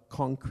to a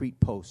concrete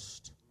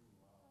post.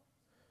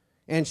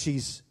 And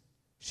she's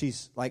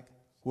like,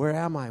 where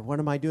am I? What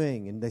am I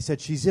doing? And they said,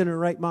 she's in her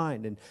right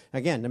mind. And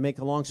again, to make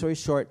a long story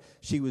short,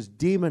 she was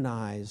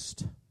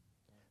demonized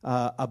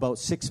about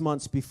 6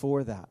 months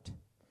before that.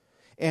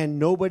 And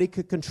nobody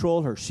could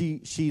control her.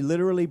 She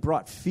literally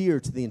brought fear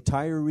to the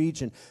entire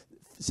region.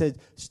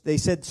 They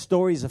said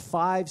stories of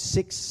 5,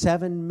 6,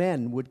 7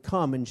 men would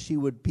come, and she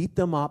would beat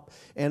them up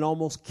and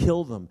almost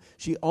kill them.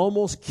 She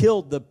almost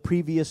killed the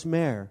previous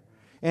mayor,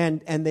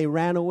 and they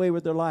ran away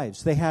with their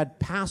lives. They had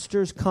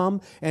pastors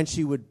come, and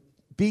she would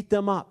beat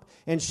them up,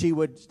 and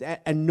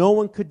and no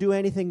one could do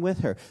anything with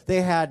her.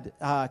 They had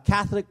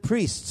Catholic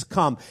priests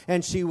come,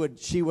 and she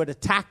would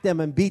attack them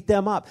and beat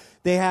them up.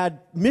 They had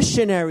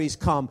missionaries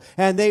come,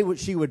 and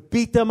she would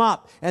beat them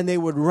up, and they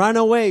would run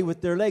away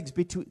with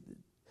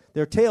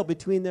their tail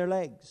between their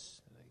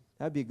legs.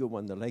 That'd be a good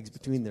one. The legs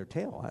between their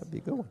tail. That'd be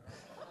a good one.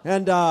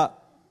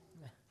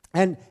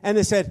 And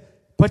they said,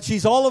 but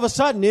she's all of a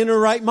sudden in her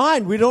right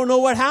mind. We don't know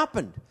what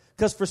happened,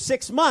 because for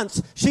 6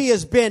 months she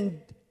has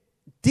been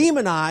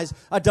demonized,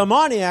 a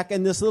demoniac,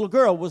 and this little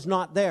girl was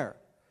not there.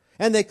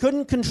 And they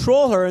couldn't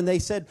control her, and they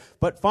said,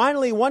 but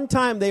finally one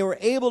time they were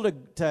able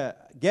to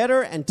get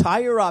her and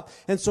tie her up,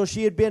 and so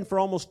she had been for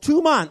almost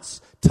 2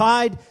 months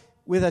tied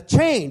with a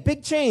chain,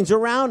 big chains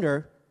around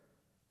her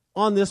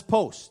on this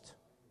post.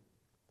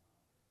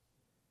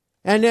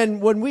 And then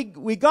when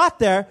we got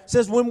there, it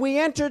says when we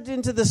entered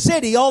into the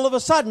city, all of a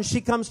sudden she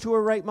comes to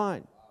her right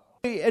mind.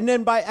 And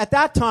then at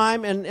that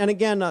time, and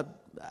again,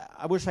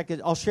 I wish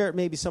I'll share it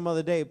maybe some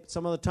other day,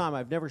 some other time.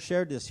 I've never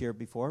shared this here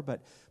before,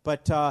 but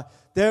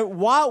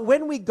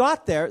when we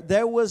got there,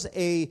 there was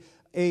a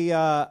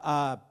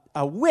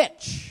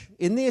witch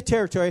in the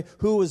territory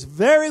who was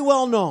very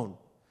well known.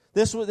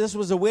 This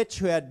was a witch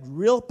who had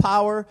real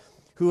power,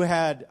 who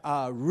had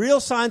real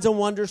signs and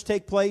wonders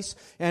take place,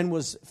 and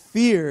was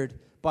feared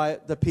by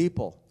the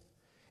people.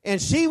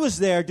 And she was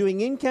there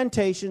doing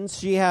incantations.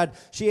 She had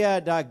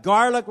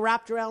garlic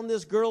wrapped around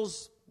this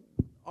girl's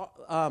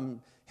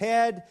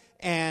head,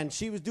 and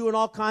she was doing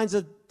all kinds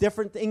of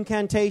different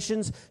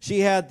incantations. She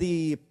had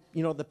the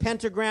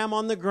pentagram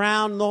on the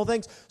ground and the whole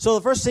thing. So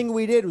the first thing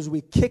we did was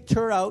we kicked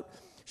her out.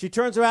 She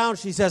turns around,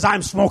 she says,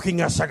 I'm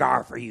smoking a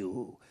cigar for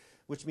you,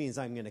 which means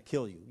I'm going to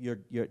kill you.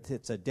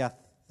 It's a death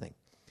thing.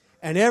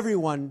 And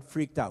everyone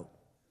freaked out.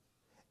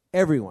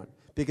 Everyone.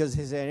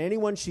 Because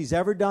anyone she's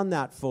ever done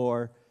that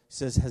for,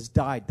 says, has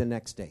died the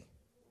next day.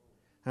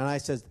 And I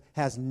says,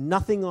 has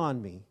nothing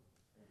on me,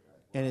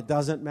 and it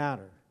doesn't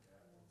matter.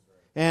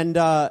 And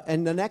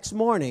the next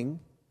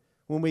morning,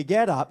 when we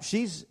get up,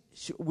 she's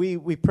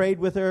we prayed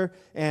with her,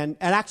 and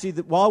actually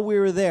while we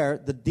were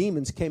there, the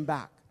demons came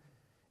back.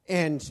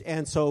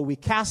 And so we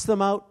cast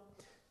them out.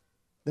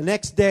 The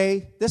next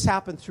day, this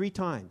happened 3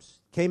 times.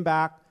 Came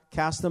back,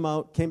 cast them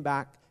out, came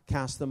back,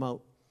 cast them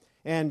out.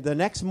 And the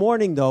next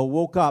morning, though,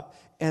 woke up,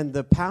 and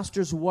the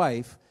pastor's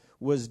wife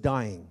was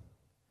dying.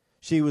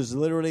 She was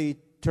literally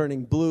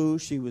turning blue.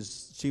 She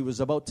was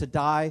about to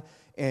die,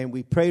 and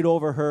we prayed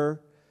over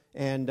her.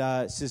 And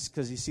it's just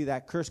because, you see,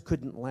 that curse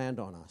couldn't land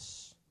on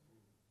us.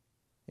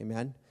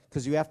 Amen?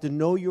 Because you have to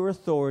know your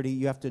authority.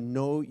 You have to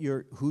know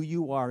who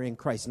you are in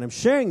Christ. And I'm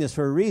sharing this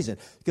for a reason.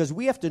 Because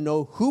we have to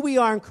know who we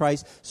are in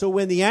Christ. So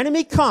when the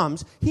enemy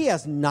comes, he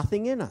has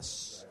nothing in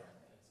us.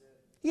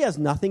 He has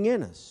nothing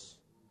in us.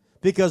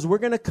 Because we're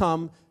going to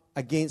come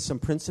against some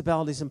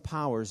principalities and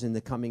powers in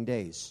the coming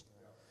days.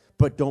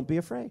 But don't be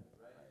afraid.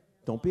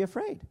 Don't be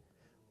afraid.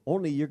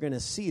 Only you're going to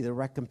see the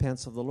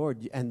recompense of the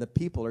Lord. And the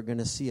people are going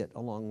to see it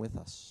along with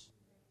us.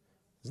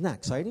 Isn't that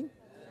exciting?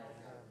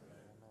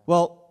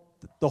 Well,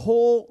 the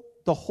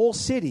whole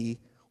city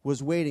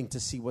was waiting to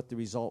see what the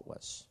result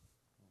was.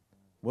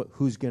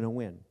 Who's going to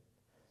win?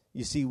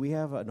 You see, we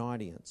have an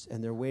audience,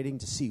 and they're waiting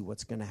to see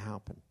what's going to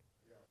happen.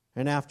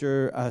 And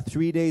after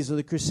 3 days of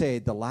the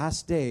crusade, the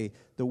last day,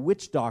 the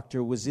witch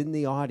doctor was in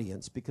the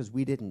audience because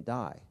we didn't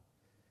die.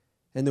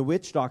 And the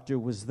witch doctor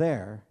was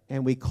there,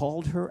 and we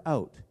called her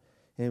out,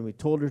 and we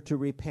told her to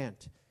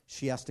repent.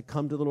 She has to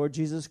come to the Lord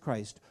Jesus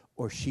Christ,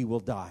 or she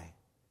will die.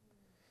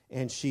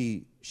 And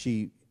she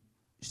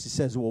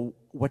says, well,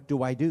 what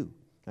do I do?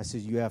 I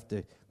said, you have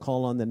to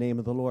call on the name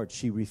of the Lord.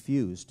 She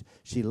refused.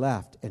 She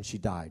left, and she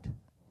died.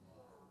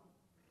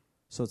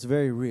 So it's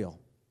very real.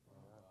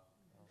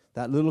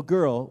 That little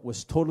girl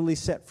was totally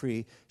set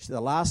free. The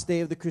last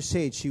day of the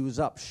crusade, she was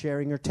up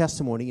sharing her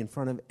testimony in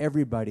front of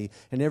everybody,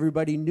 and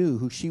everybody knew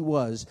who she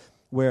was,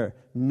 where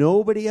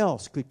nobody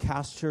else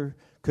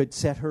could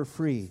set her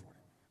free.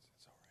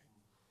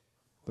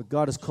 But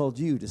God has called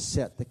you to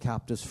set the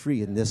captives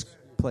free in this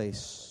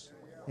place.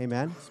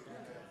 Amen?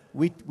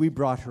 We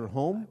brought her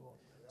home.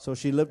 So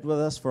she lived with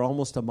us for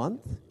almost a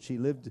month. She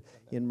lived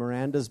in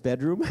Miranda's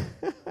bedroom.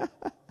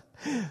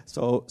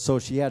 So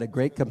she had a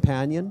great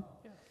companion.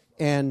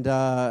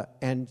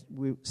 And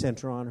we sent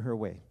her on her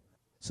way.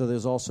 So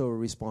there's also a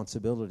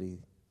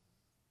responsibility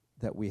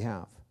that we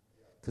have.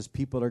 Because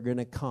people are going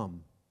to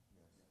come.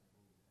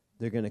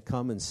 They're going to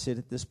come and sit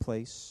at this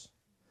place.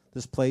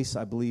 This place,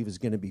 I believe, is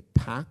going to be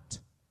packed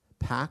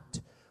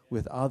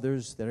with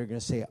others that are going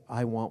to say,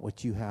 I want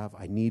what you have.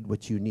 I need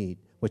what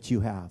you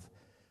have.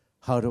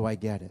 How do I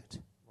get it?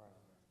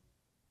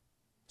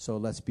 So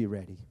let's be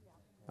ready.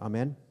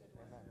 Amen?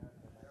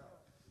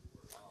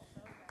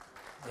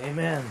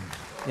 Amen.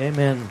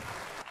 Amen.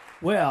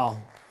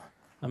 Well,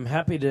 I'm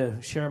happy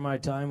to share my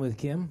time with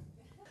Kim.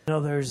 You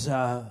know, there's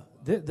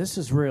this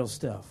is real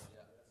stuff.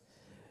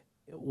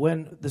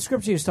 When the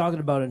scripture is talking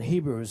about in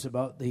Hebrews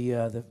about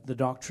the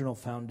doctrinal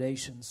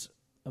foundations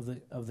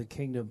of the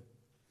kingdom,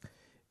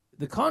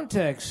 the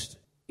context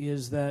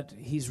is that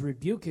he's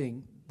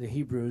rebuking the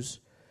Hebrews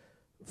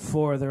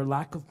for their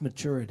lack of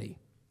maturity.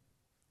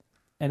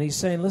 And he's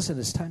saying, listen,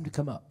 it's time to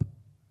come up.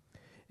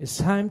 It's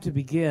time to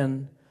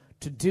begin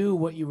to do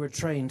what you were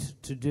trained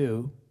to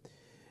do.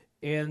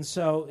 And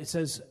so it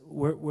says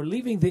we're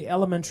leaving the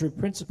elementary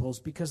principles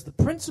because the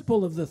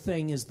principle of the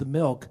thing is the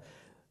milk.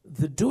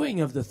 The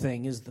doing of the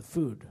thing is the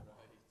food.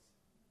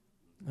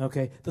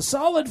 Okay? The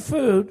solid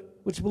food,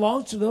 which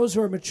belongs to those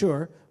who are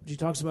mature, which he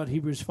talks about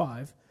Hebrews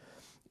 5,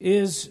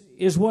 is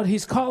what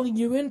he's calling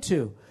you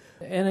into.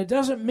 And it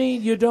doesn't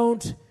mean you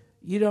don't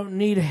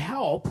need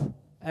help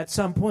at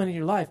some point in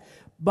your life,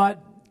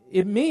 but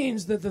it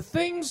means that the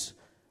things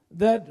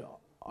that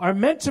are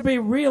meant to be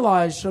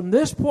realized from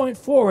this point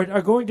forward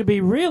are going to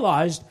be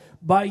realized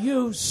by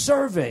you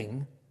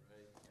serving,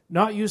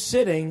 not you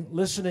sitting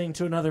listening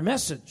to another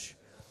message,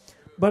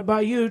 but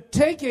by you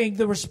taking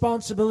the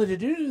responsibility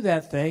to do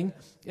that thing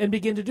and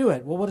begin to do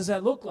it. Well, what does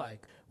that look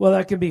like? Well,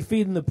 that can be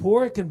feeding the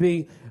poor. It can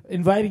be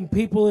inviting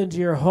people into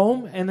your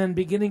home and then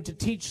beginning to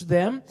teach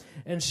them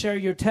and share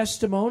your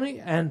testimony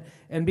and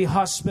be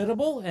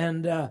hospitable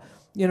and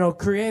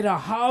create a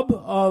hub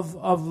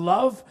of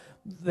love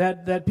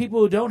that people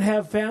who don't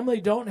have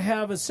family, don't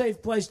have a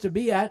safe place to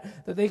be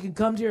at, that they can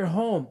come to your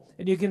home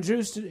and you can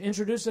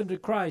introduce them to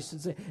Christ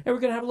and say, hey, we're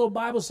going to have a little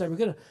Bible study. We're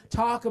going to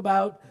talk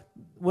about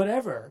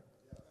whatever.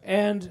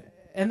 And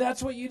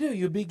that's what you do.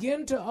 You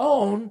begin to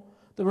own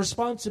the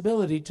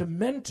responsibility to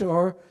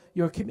mentor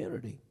your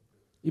community.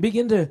 You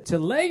begin to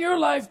lay your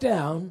life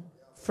down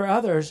for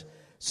others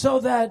so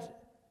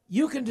that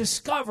you can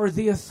discover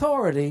the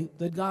authority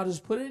that God has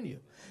put in you.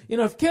 You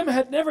know, if Kim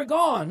had never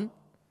gone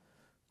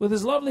with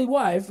his lovely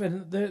wife,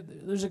 and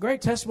there's a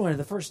great testimony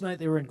the first night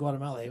they were in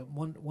Guatemala.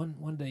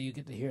 One day you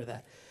get to hear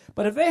that.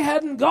 But if they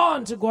hadn't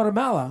gone to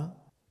Guatemala,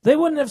 they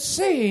wouldn't have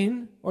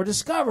seen or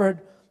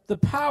discovered the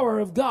power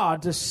of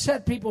God to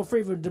set people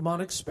free from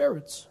demonic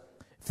spirits.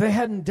 If they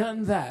hadn't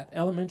done that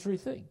elementary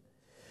thing.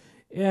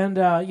 And,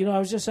 I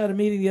was just at a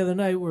meeting the other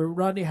night where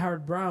Rodney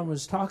Howard Brown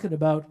was talking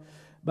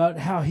about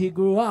how he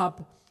grew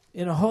up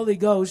in a Holy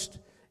Ghost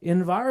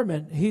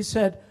environment. He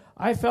said,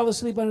 I fell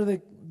asleep under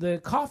the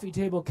coffee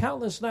table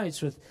countless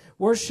nights with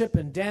worship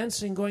and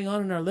dancing going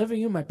on in our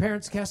living room, my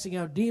parents casting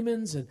out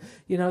demons, and,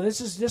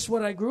 this is just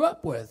what I grew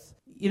up with.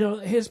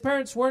 His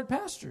parents weren't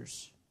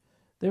pastors.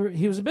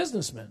 He was a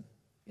businessman,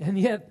 and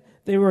yet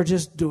they were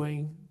just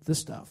doing the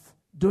stuff.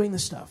 Doing the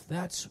stuff.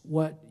 That's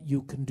what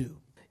you can do.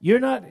 You're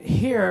not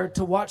here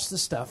to watch the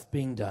stuff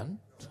being done.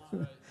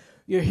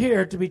 You're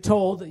here to be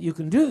told that you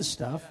can do the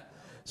stuff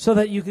so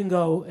that you can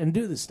go and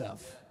do the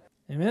stuff.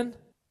 Amen?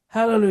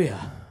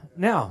 Hallelujah.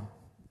 Now,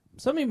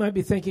 some of you might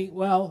be thinking,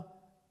 well,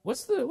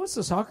 what's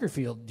the soccer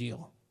field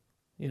deal?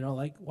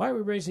 Why are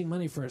we raising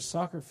money for a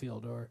soccer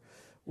field or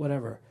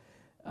whatever?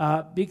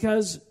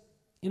 Because,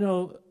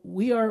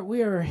 we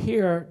are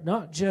here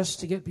not just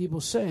to get people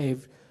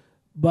saved,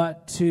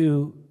 but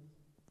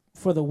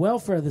for the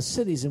welfare of the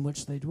cities in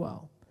which they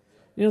dwell.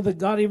 That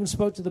God even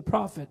spoke to the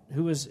prophet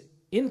who was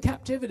in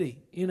captivity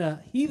in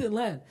a heathen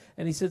land,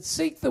 and he said,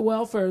 seek the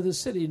welfare of the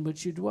city in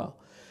which you dwell.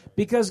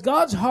 Because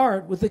God's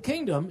heart with the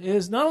kingdom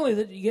is not only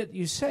that you get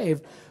you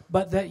saved,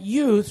 but that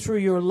you, through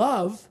your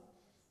love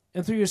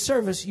and through your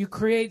service, you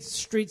create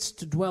streets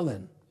to dwell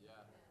in.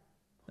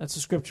 That's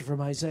a scripture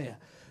from Isaiah.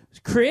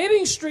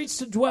 Creating streets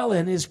to dwell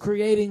in is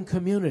creating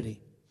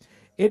community.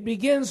 It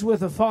begins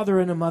with a father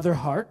and a mother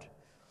heart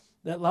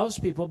that loves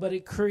people, but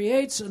it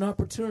creates an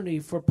opportunity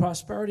for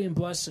prosperity and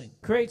blessing.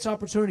 It creates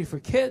opportunity for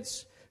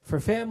kids, for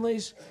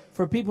families,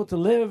 for people to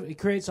live. It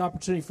creates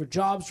opportunity for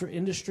jobs, for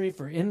industry,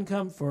 for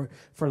income, for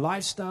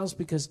lifestyles,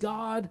 because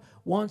God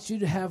wants you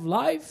to have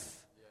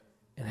life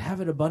and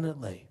have it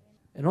abundantly.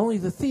 And only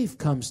the thief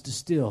comes to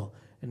steal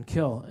and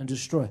kill and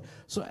destroy.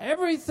 So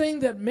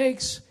everything that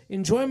makes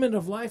enjoyment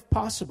of life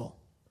possible,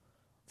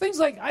 things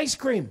like ice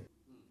cream,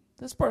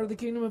 that's part of the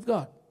kingdom of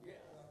God.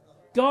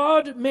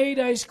 God made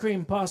ice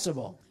cream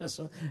possible.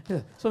 So,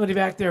 somebody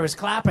back there was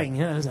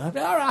clapping. All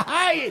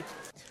right.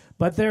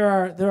 But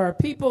there are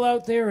people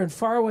out there in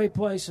faraway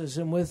places,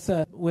 and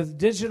with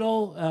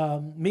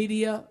digital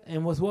media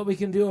and with what we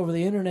can do over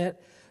the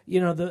internet,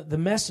 the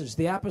message,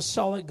 the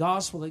apostolic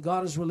gospel that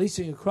God is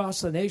releasing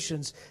across the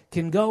nations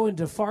can go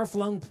into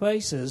far-flung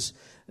places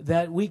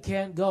that we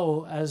can't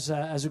go as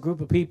a group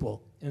of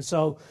people. And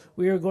so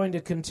we are going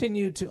to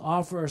continue to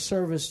offer our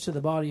service to the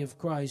body of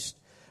Christ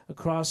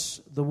across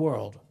the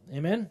world.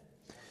 Amen?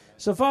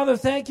 So, Father,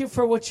 thank you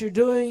for what you're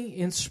doing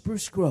in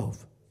Spruce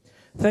Grove.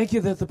 Thank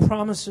you that the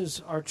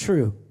promises are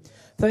true.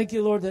 Thank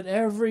you, Lord, that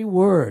every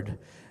word,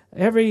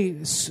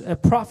 every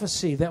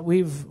prophecy that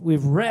we've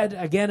read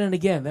again and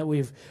again, that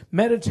we've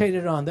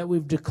meditated on, that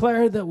we've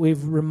declared, that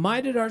we've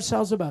reminded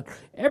ourselves about,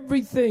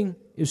 everything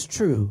is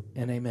true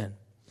and amen.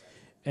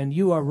 And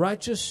you are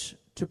righteous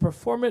to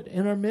perform it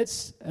in our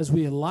midst as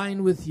we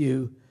align with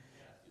you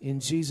in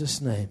Jesus'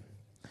 name.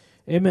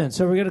 Amen.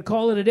 So we're going to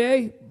call it a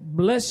day.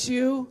 Bless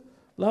you.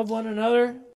 Love one another.